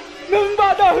बिहामजोफोर नों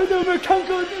बादा होदो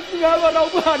मोखांखौ नङाबा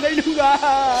रावबो हानाय नङा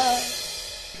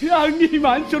आंनि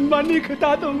मान सन्माननि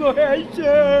खोथा दङ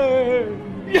एसे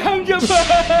बिहामजोफोर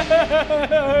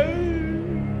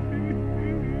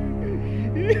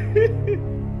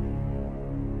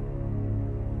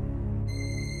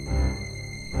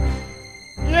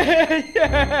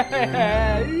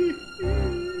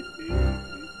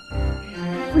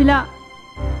फैला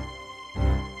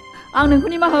आं नोंखौ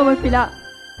निमाहा होबाय फैला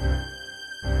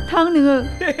थां नोङो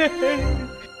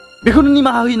बेखौनो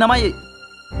निमाहा होयो नामा आयै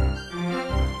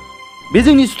बे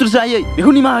जोंनि सुथुरसो आयै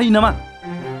बेखौ निमाहा होयो नामा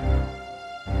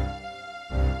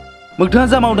मोगथाङा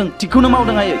जा मावदों थिगखौनो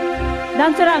मावदों आयै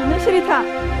दानसोरां नों सिरि था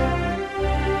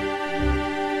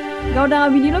गावदाङा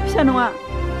बिनिल' फिसा नङा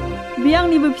बे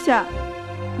आंनिबो फिसा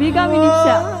बे गामिनि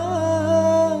फिसा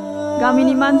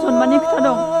गामिनि मान सन्माननि खोथा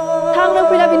दं थां नों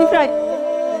फैला बिनिफ्राय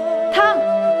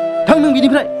थां नों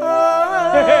बिनिफ्राय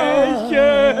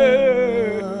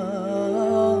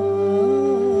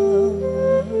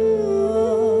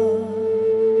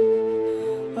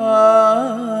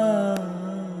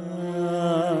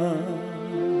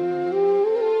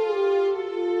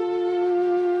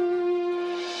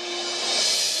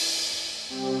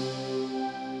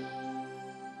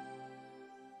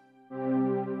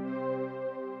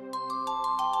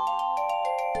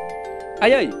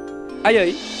आयै आयै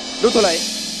दोनथ'लाय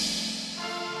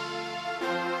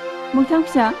मोगथां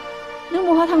फिसा नों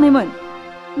बहा थांनायमोन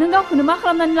नों गावखौनो मा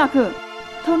खालामनानै लाखो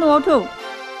थौ न'आव थौ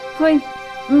फै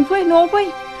न'आव फै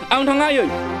आं थाङा आयै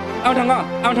आं थाङा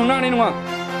आं थांनो हानाय नङा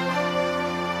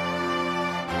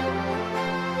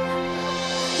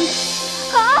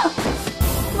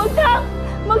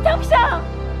मोगथां फिसा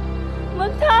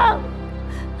मोगथां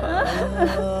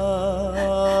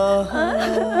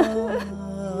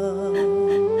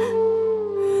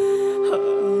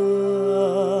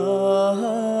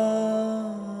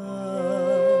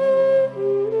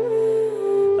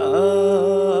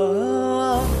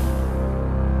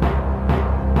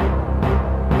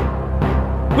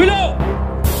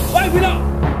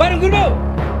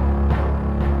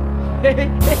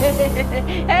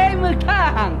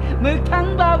मोगथां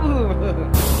बाबु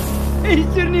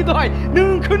इसोरनि दहाय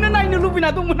नोंखौनो नायनो लुबैना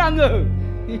दंमोन आङो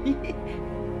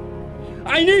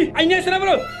आइनि सोनाबो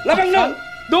लाबांनो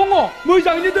दङ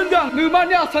मोजाङैनो दोनदों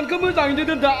नोमानि आसानखौ मोजाङैनो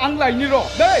दोनदों आं लायनि र'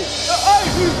 दै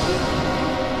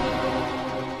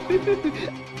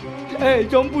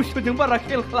जम बुस्थुजों बारा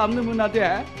खेल खालामनो मोना दे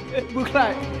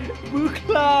बोख्लाय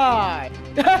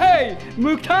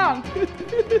मोगथां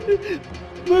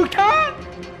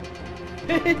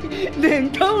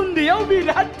नोंथ' उन्दैयाव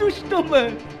बिराद दुस्थ'मोन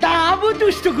दाबो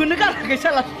दुस्थ'खौनो गाराखै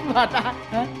साला सुवादा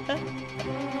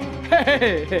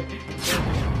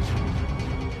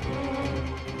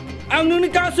आं नोंनि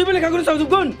गासैबो लेखाखौनो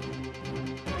सावजोबगोन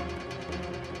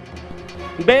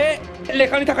बे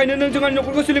लेखानि थाखायनो नों जोंनि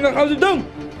न'खरखौ सिलिंखार खालामजोबदों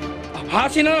हा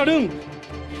सेना लादों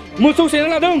मोसौ सेना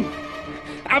लादों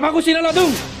आफाखौ सेना लादों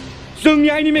जोंनि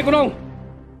आइनि मेगनाव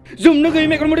जोमनो गैयै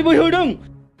मेगन मोदै बोहैहोदों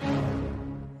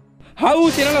हाउ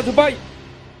सेना लाजोब्बाय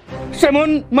सेमोन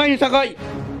माइनि थाखाय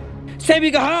 1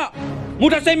 बिघा हा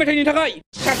मुथासे मेथाइनि थाखाय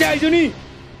सासे आइजोनि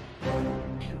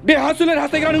देहा सोलेर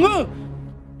हास्थायग्रा नोङो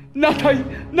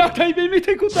नाथाय बे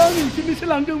मेथाइखौथ' आं नोंसोरनोसो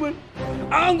लांदोंमोन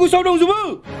आं गोसोआव दंजोबो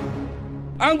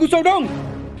आं गोसोआव दं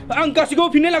आं गासैखौबो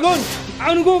फिननाय लागोन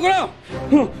आं नोंखौ हगारा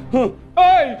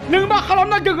ओइ नों मा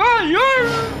खालामनो नागिरदों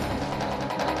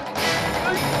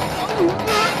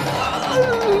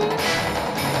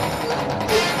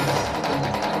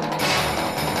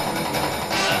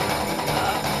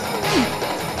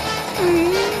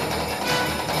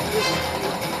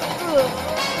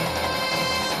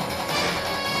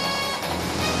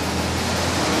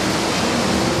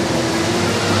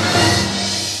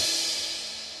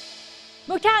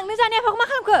मोगथां नों जानाय आफाखौ मा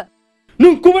खालामखो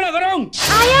नोंखौबो नागार आं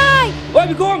आयै ओइ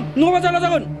बेखौ आं नङाबा जाला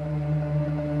जागोन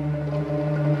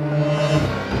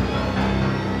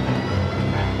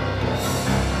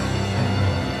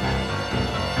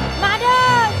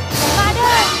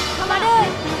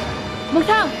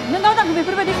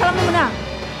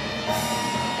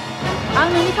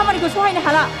आंनि खामानिखौ सहायनो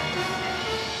हाला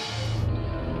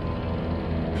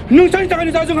नोंसानि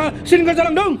थाखायनो जा जोंहा सिलिंखार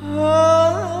जालांदों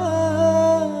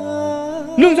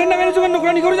नोंसानि थाखायनो जोंहा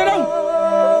नखरा निखावरि जादों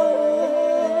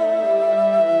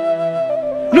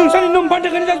नोंसानि नम्फानि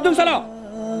थाखायनो जाजोबदों साला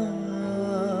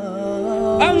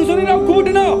आं नोंसानि रावखौबो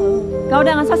दोना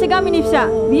गावदाङा सासे गामिनि फिसा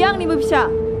बियो आंनिबो फिसा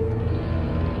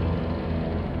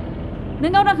नों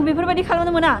गावदांखौ बेफोरबायदि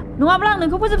खालामनो मोना नङाब्ला आं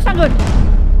नोंखौ फोजोबस्रांगोन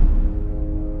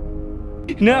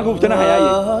नों आंखौ बुथारनो हाया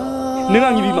आयै नों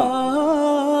आंनि बिमा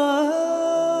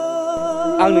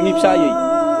आं नोंनि फिसा आयै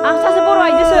आं सासे बर'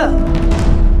 आइजोसो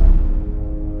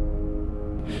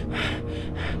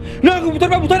नों आंखौ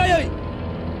बुथारबा बुथार आयै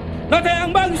नाथाय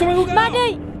आंबो आंनि समायखौ बाजै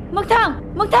मोगथां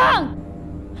मोगथां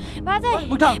बाजै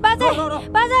मोगथां बाजै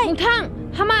बाजै मोगथां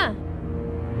हामा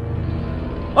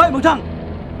ओइ मोगथां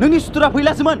नोंनि सुथुरा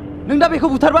फैलासोमोन नों दा बेखौ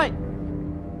बुथारबाय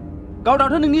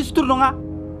गावदांथ' नोंनि सुथुर नङा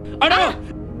आदा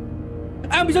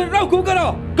आं बिसोर रावखौबो गारा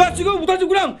गासिखौबो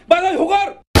बुथारजोबगोन आं बाजै हगार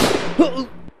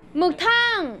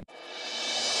मोगथां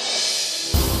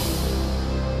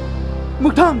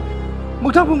मोगथां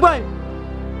मोगथां फंबाय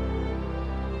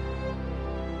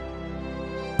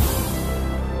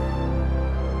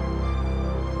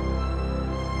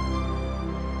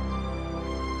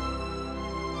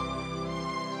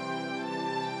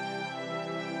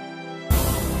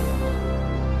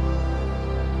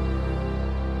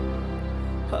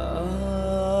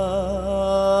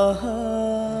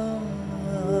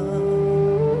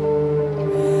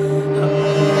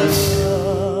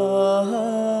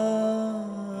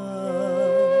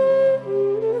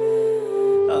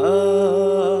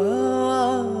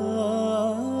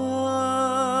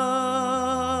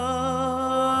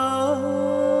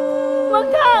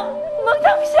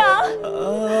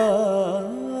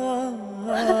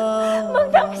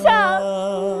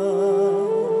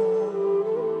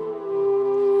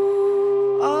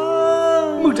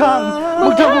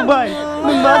मोगथां फंबाय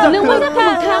नों मा जाखो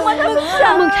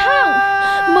मोगथां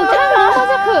मा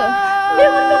जाखो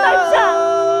मेगनखौ नाय फिसा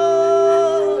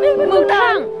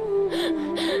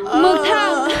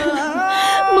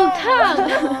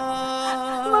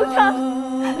मोगथां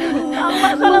आं मा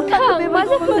खालामनांगौ मा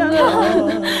जाखो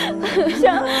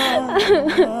फिसा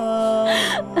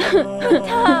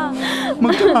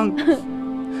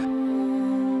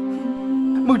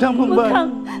मोगथां फंबाय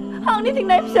आंनिथिं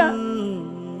नाय फिसा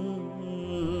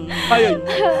आयै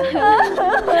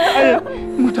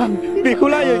मोगथां बेखौ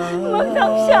लायै मोगथां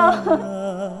फिसा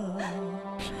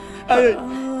आयै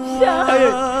फिसा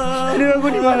नों आंखौ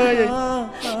निमाहा आयै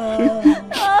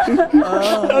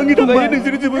आंनि थाखाय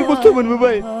नोंसोरो जोबोर खस्थ'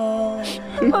 मोनबोबाय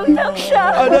मोगथां फिसा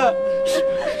आदा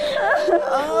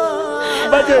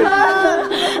बाजै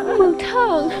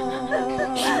मोगथां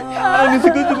आं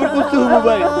नोंसोरखौ जोबोर खस्थ'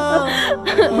 होबोबाय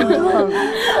मोगथां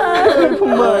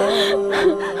फंबाय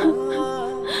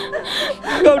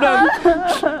गावदां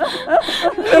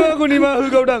नों आंखौ निमाहा हो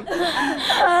गावदां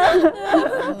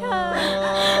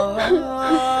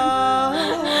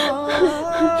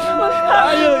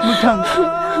आयै मोगथां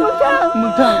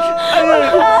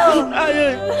आयै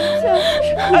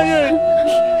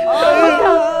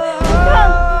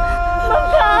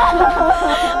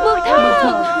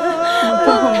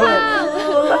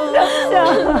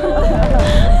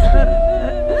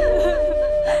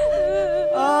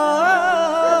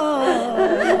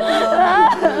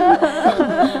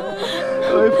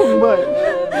फंबाय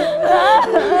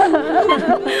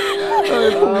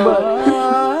Mama.